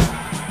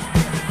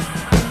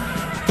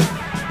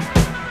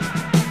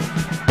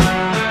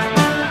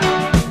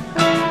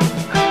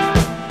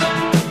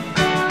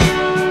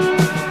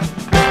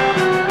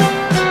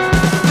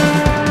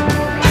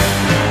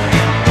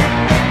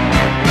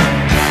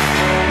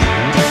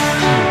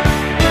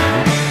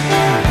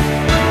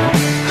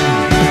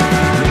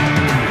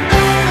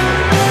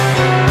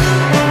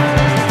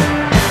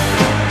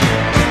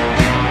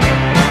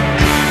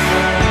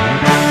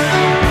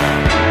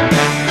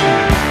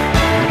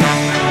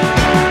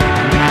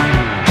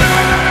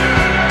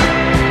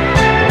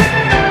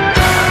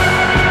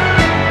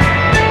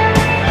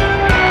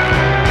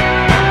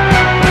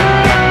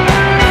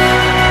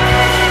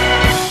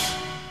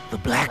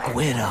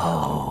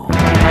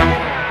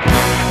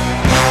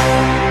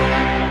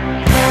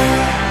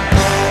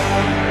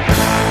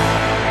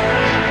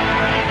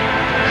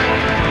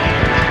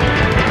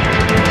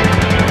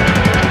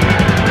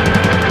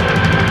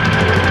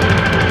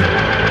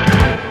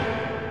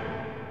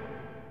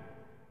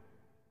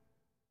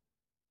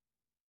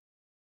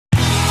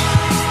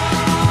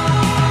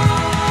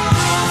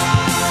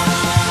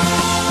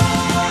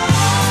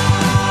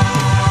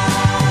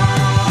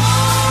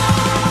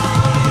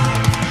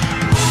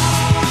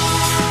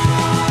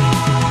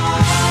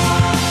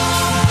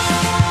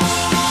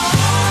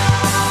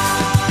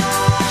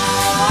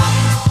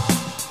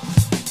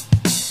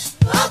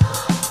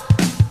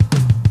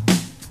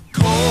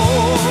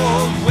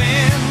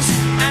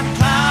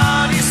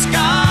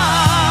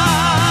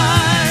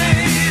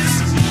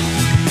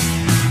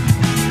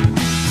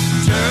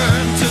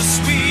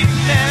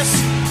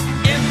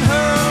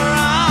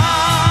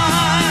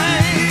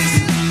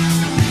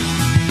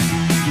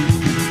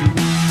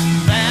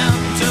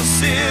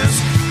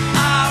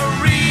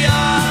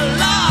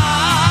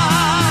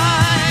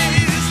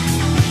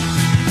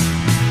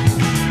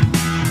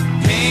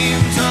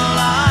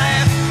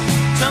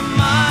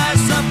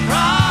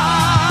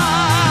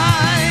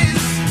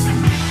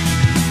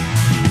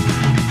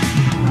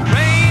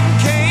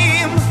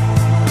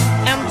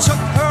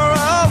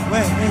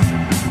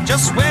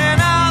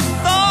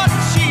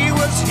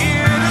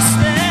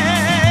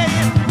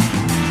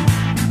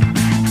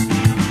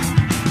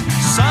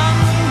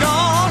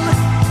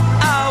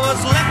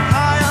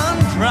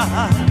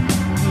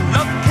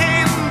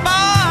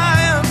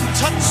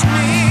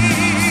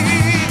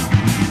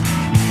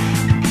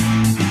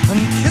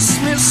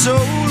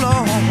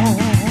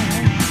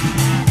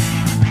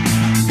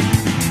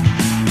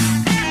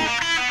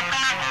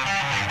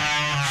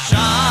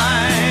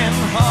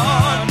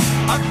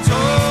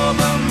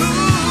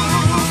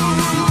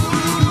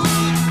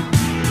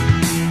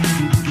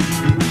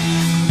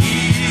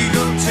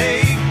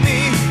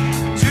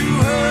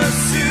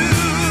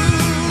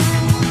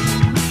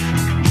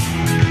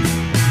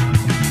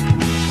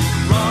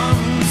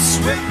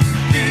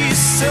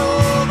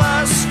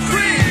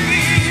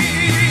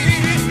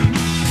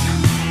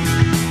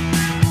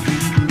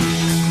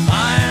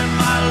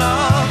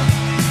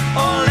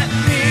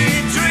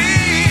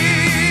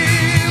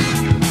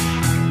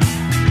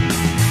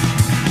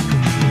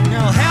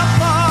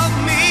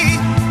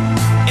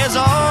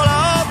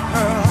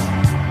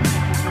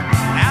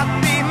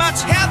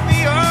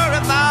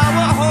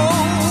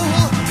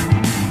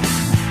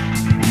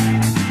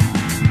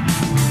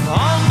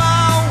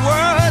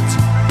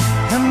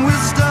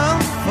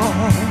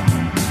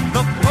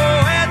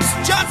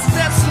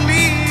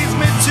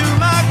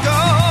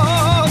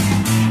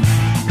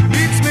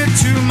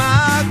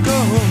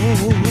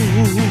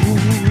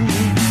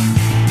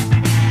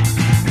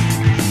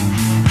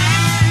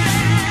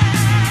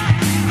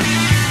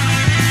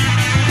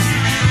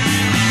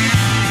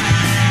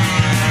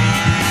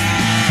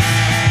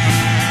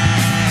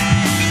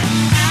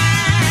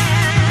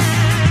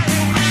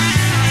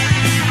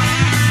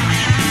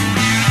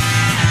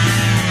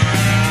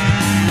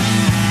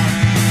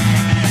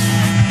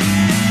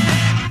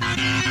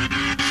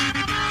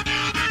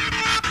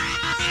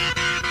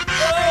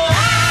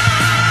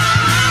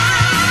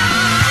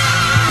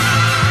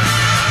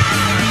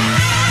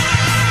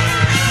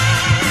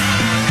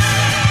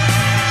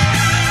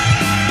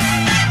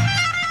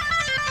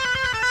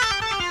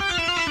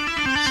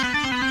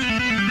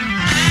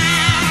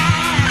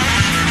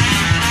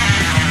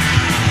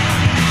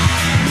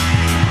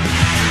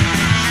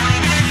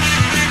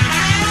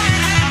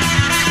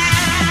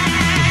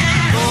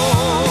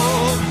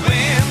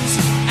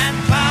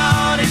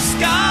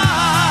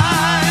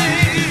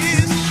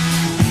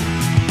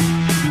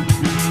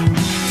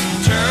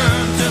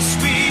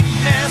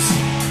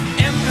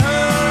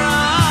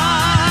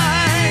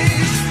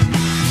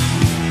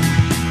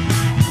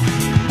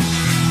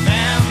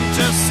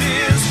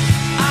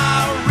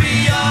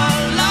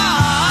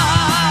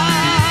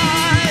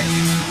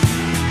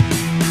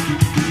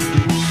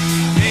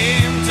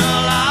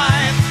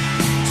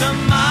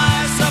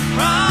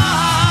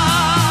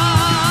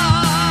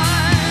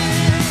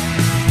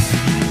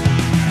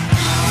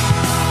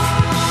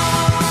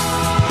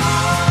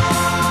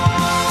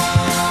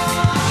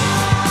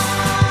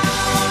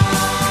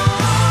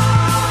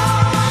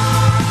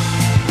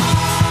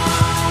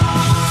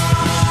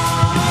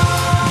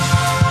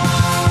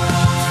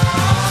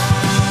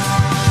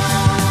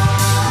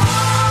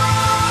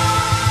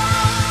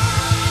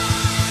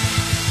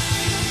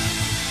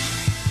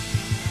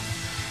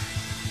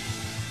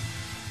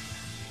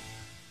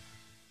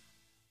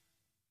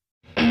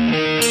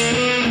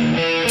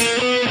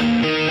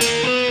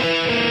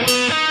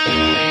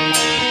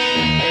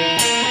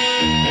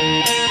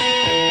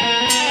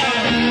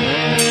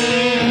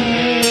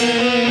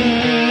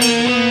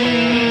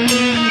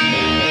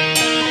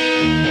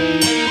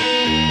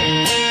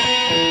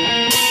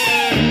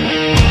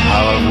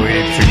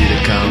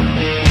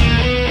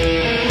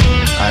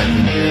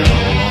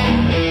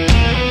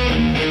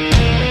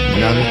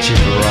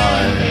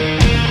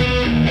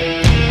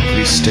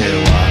 stay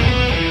a while,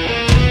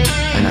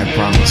 and I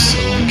promise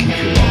I won't keep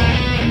you long.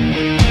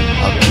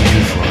 I'll keep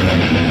you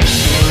forever.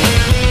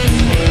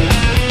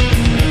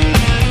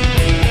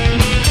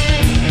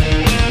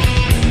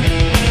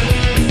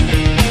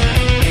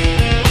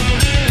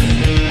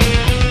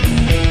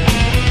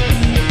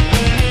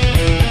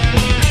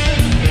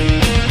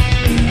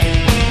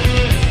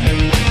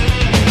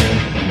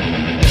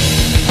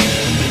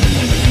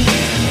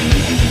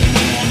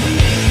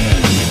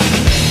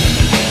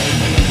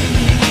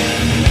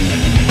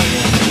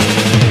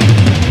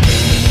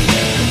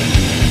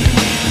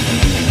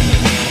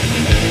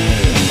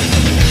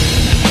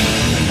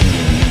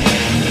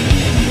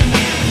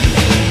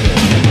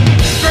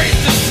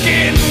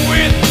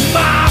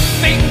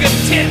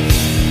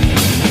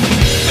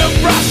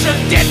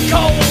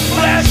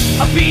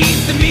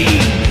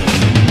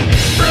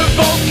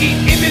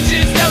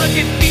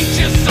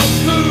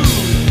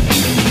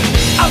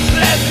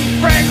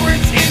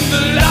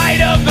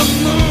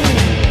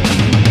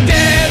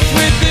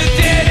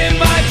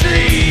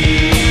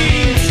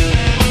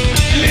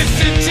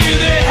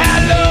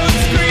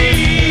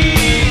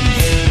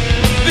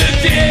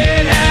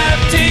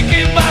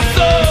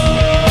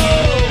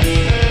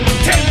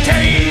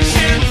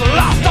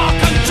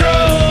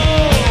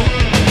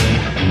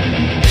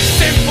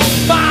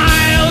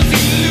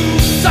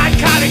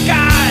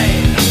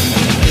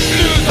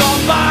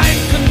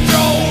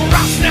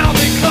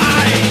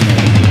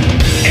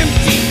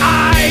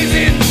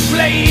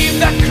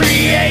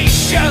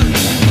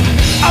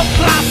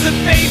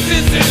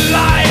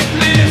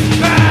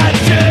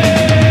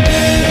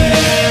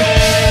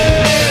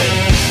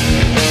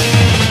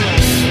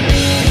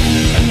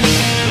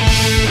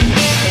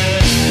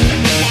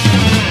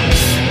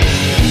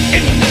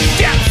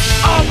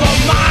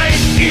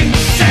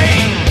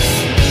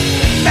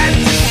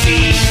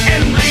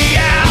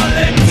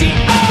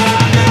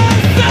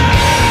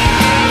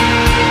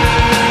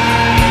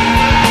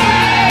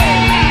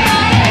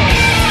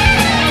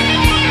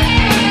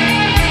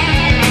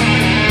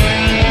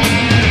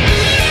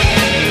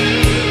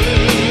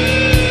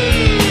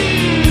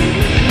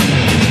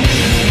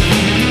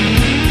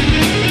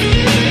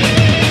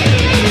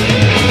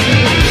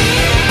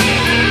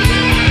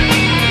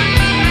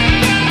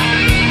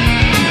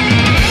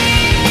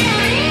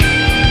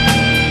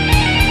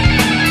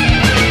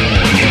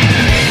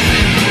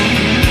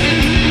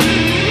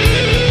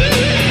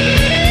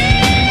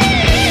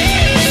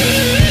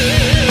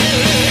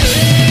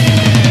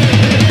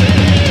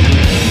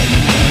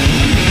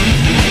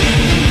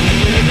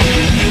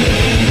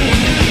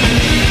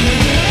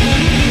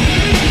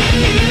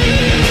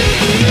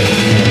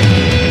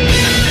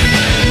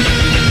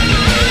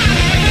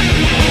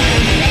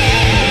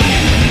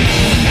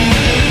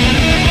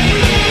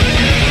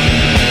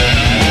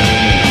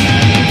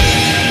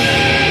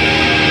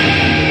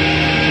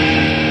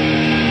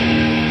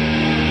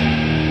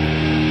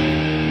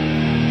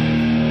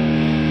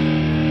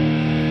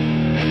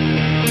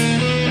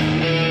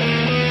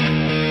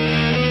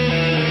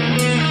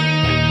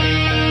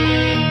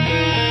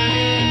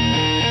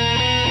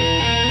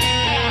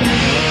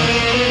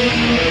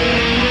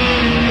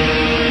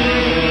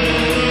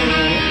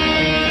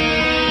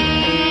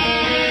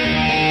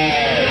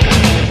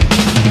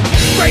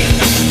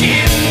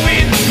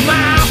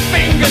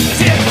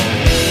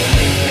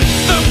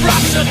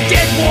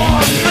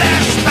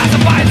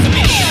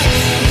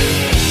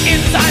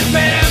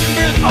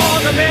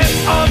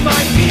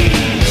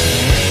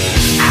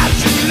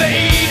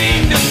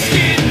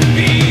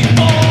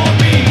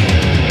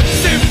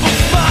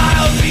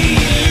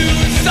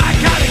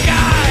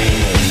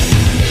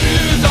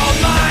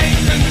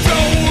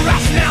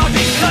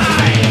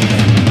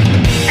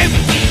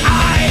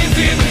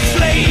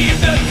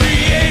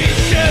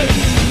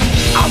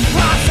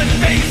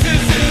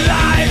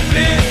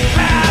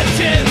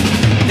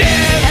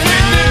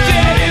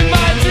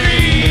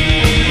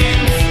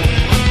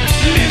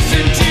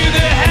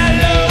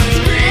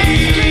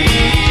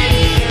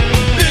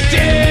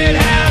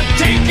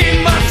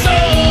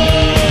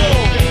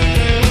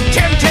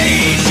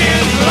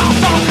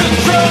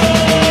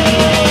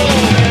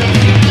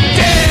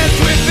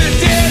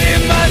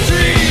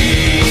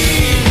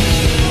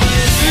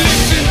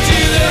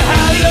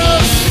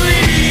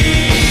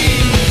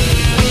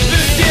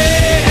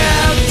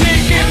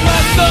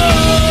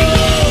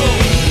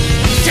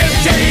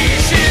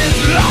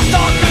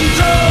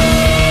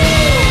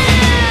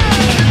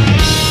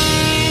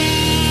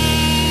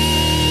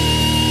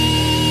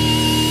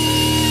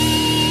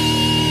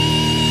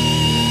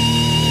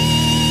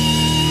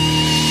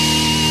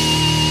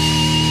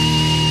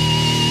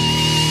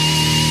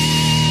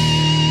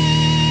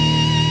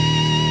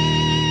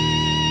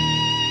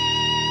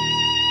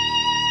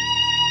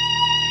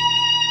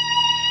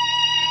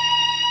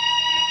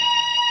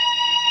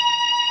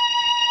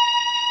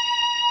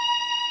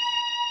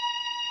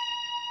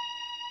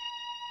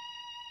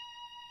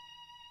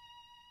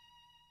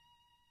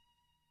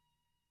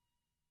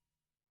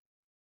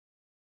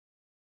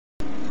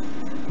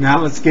 Now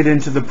let's get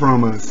into the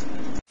promos.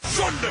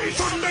 Sunday,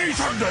 Sunday,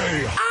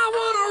 Sunday! I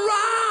wanna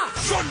rock!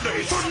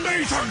 Sunday,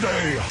 Sunday,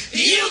 Sunday.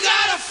 You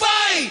gotta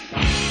fight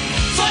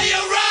for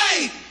your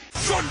right.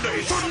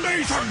 Sunday,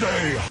 Sunday,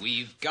 Sunday.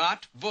 We've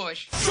got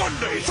Bush.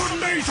 Sunday,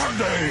 Sunday,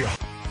 Sunday.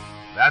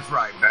 That's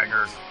right,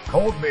 bangers.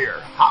 Cold beer,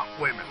 hot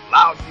women,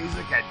 loud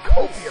music, and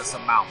copious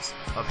amounts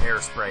of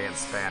hairspray and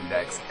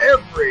spandex.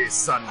 Every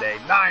Sunday,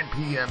 9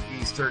 p.m.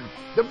 Eastern,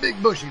 the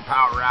Big Bushy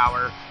Power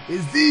Hour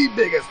is the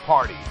biggest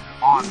party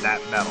on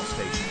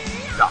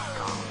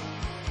thatmetalstation.com.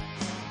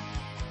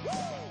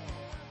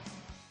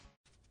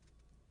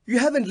 You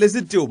haven't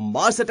listened to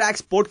Mars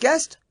Attacks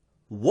podcast?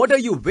 What are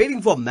you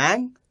waiting for,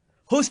 man?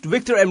 Host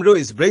Victor M.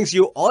 Ruiz brings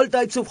you all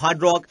types of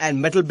hard rock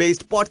and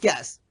metal-based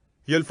podcasts.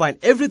 You'll find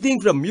everything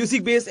from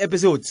music-based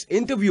episodes,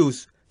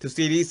 interviews, to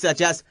series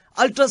such as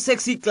Ultra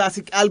Sexy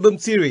Classic Album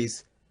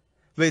Series,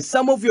 where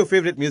some of your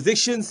favorite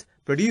musicians,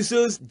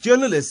 producers,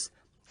 journalists,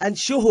 and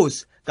show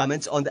hosts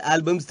comments on the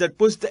albums that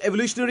push the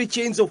evolutionary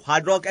chains of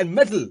hard rock and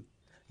metal.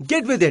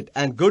 Get with it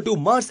and go to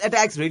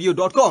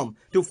MarsAttacksRadio.com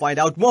to find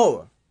out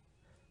more.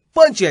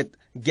 Punch it,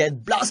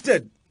 get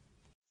blasted!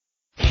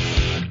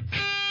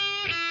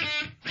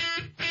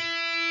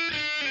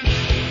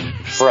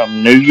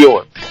 From New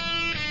York.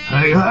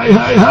 Hey, hey,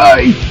 hey,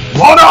 hey!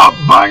 What up,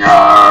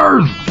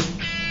 bangers?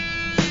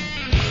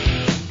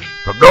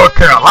 From North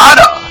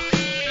Carolina.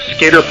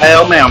 Skitter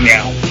Pal Meow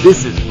Meow.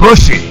 This is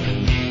Bushy.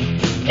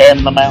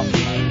 And the Mountain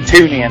Man.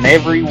 Tune in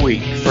every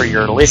week for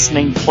your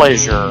listening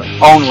pleasure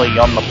only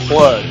on The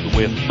Plug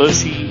with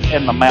Bushy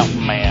and the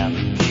Mountain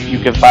Man. You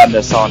can find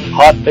us on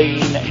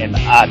Podbean and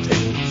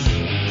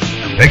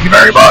iTunes. Thank you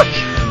very much.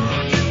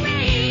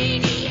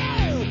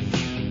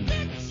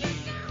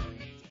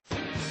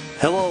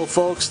 Hello,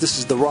 folks. This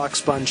is the Rock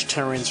Sponge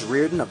Terrence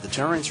Reardon of the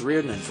Terrence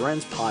Reardon and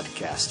Friends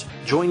podcast.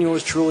 Join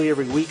yours truly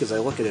every week as I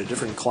look at a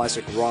different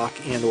classic rock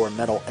and or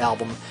metal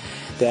album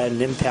that had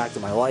an impact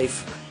on my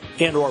life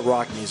and or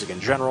rock music in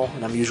general,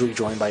 and I'm usually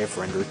joined by a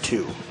friend or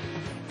two.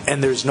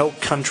 And there's no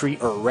country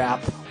or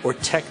rap or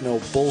techno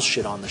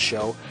bullshit on the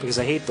show because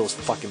I hate those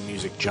fucking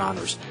music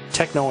genres.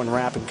 Techno and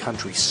rap and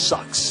country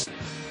sucks.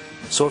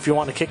 So if you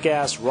want a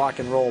kick-ass rock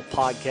and roll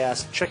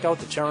podcast, check out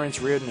the Terrence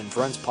Reardon and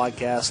Friends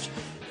podcast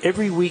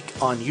every week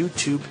on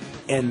YouTube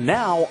and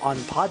now on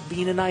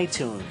Podbean and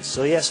iTunes.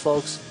 So yes,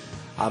 folks,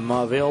 I'm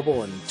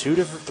available in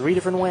three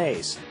different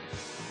ways.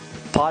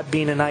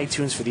 Podbean and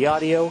iTunes for the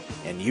audio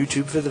and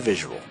YouTube for the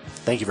visual.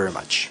 Thank you very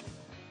much.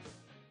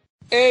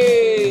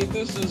 Hey,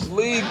 this is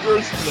Lee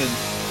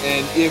Gerstmann,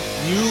 and if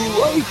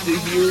you like to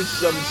hear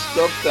some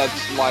stuff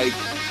that's like,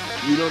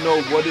 you don't know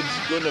what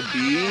it's gonna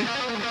be,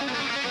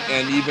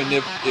 and even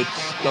if it's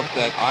stuff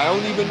that I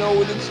don't even know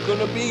what it's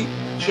gonna be,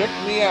 check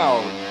me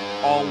out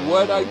on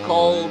what I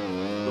call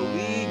the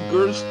Lee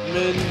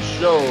Gerstmann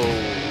Show.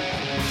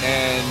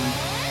 And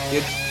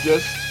it's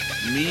just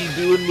me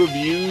doing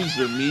reviews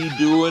or me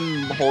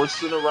doing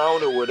horsing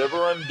around or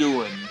whatever I'm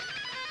doing.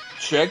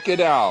 Check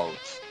it out,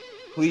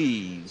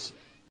 please.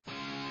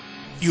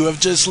 You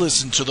have just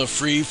listened to the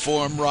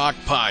Freeform Rock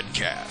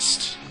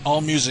Podcast.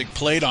 All music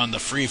played on the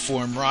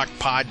Freeform Rock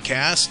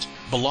Podcast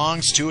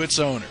belongs to its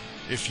owner.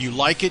 If you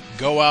like it,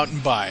 go out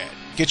and buy it.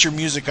 Get your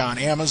music on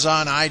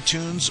Amazon,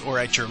 iTunes, or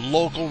at your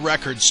local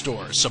record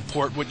store.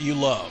 Support what you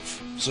love.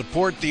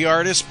 Support the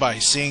artist by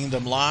seeing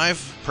them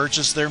live.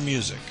 Purchase their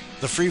music.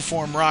 The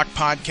Freeform Rock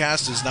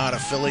Podcast is not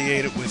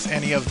affiliated with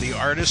any of the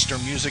artists or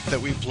music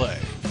that we play.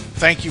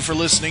 Thank you for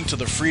listening to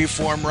the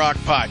Freeform Rock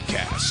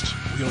Podcast.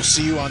 We'll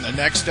see you on the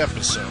next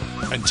episode.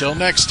 Until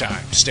next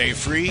time, stay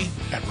free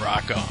and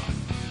rock on.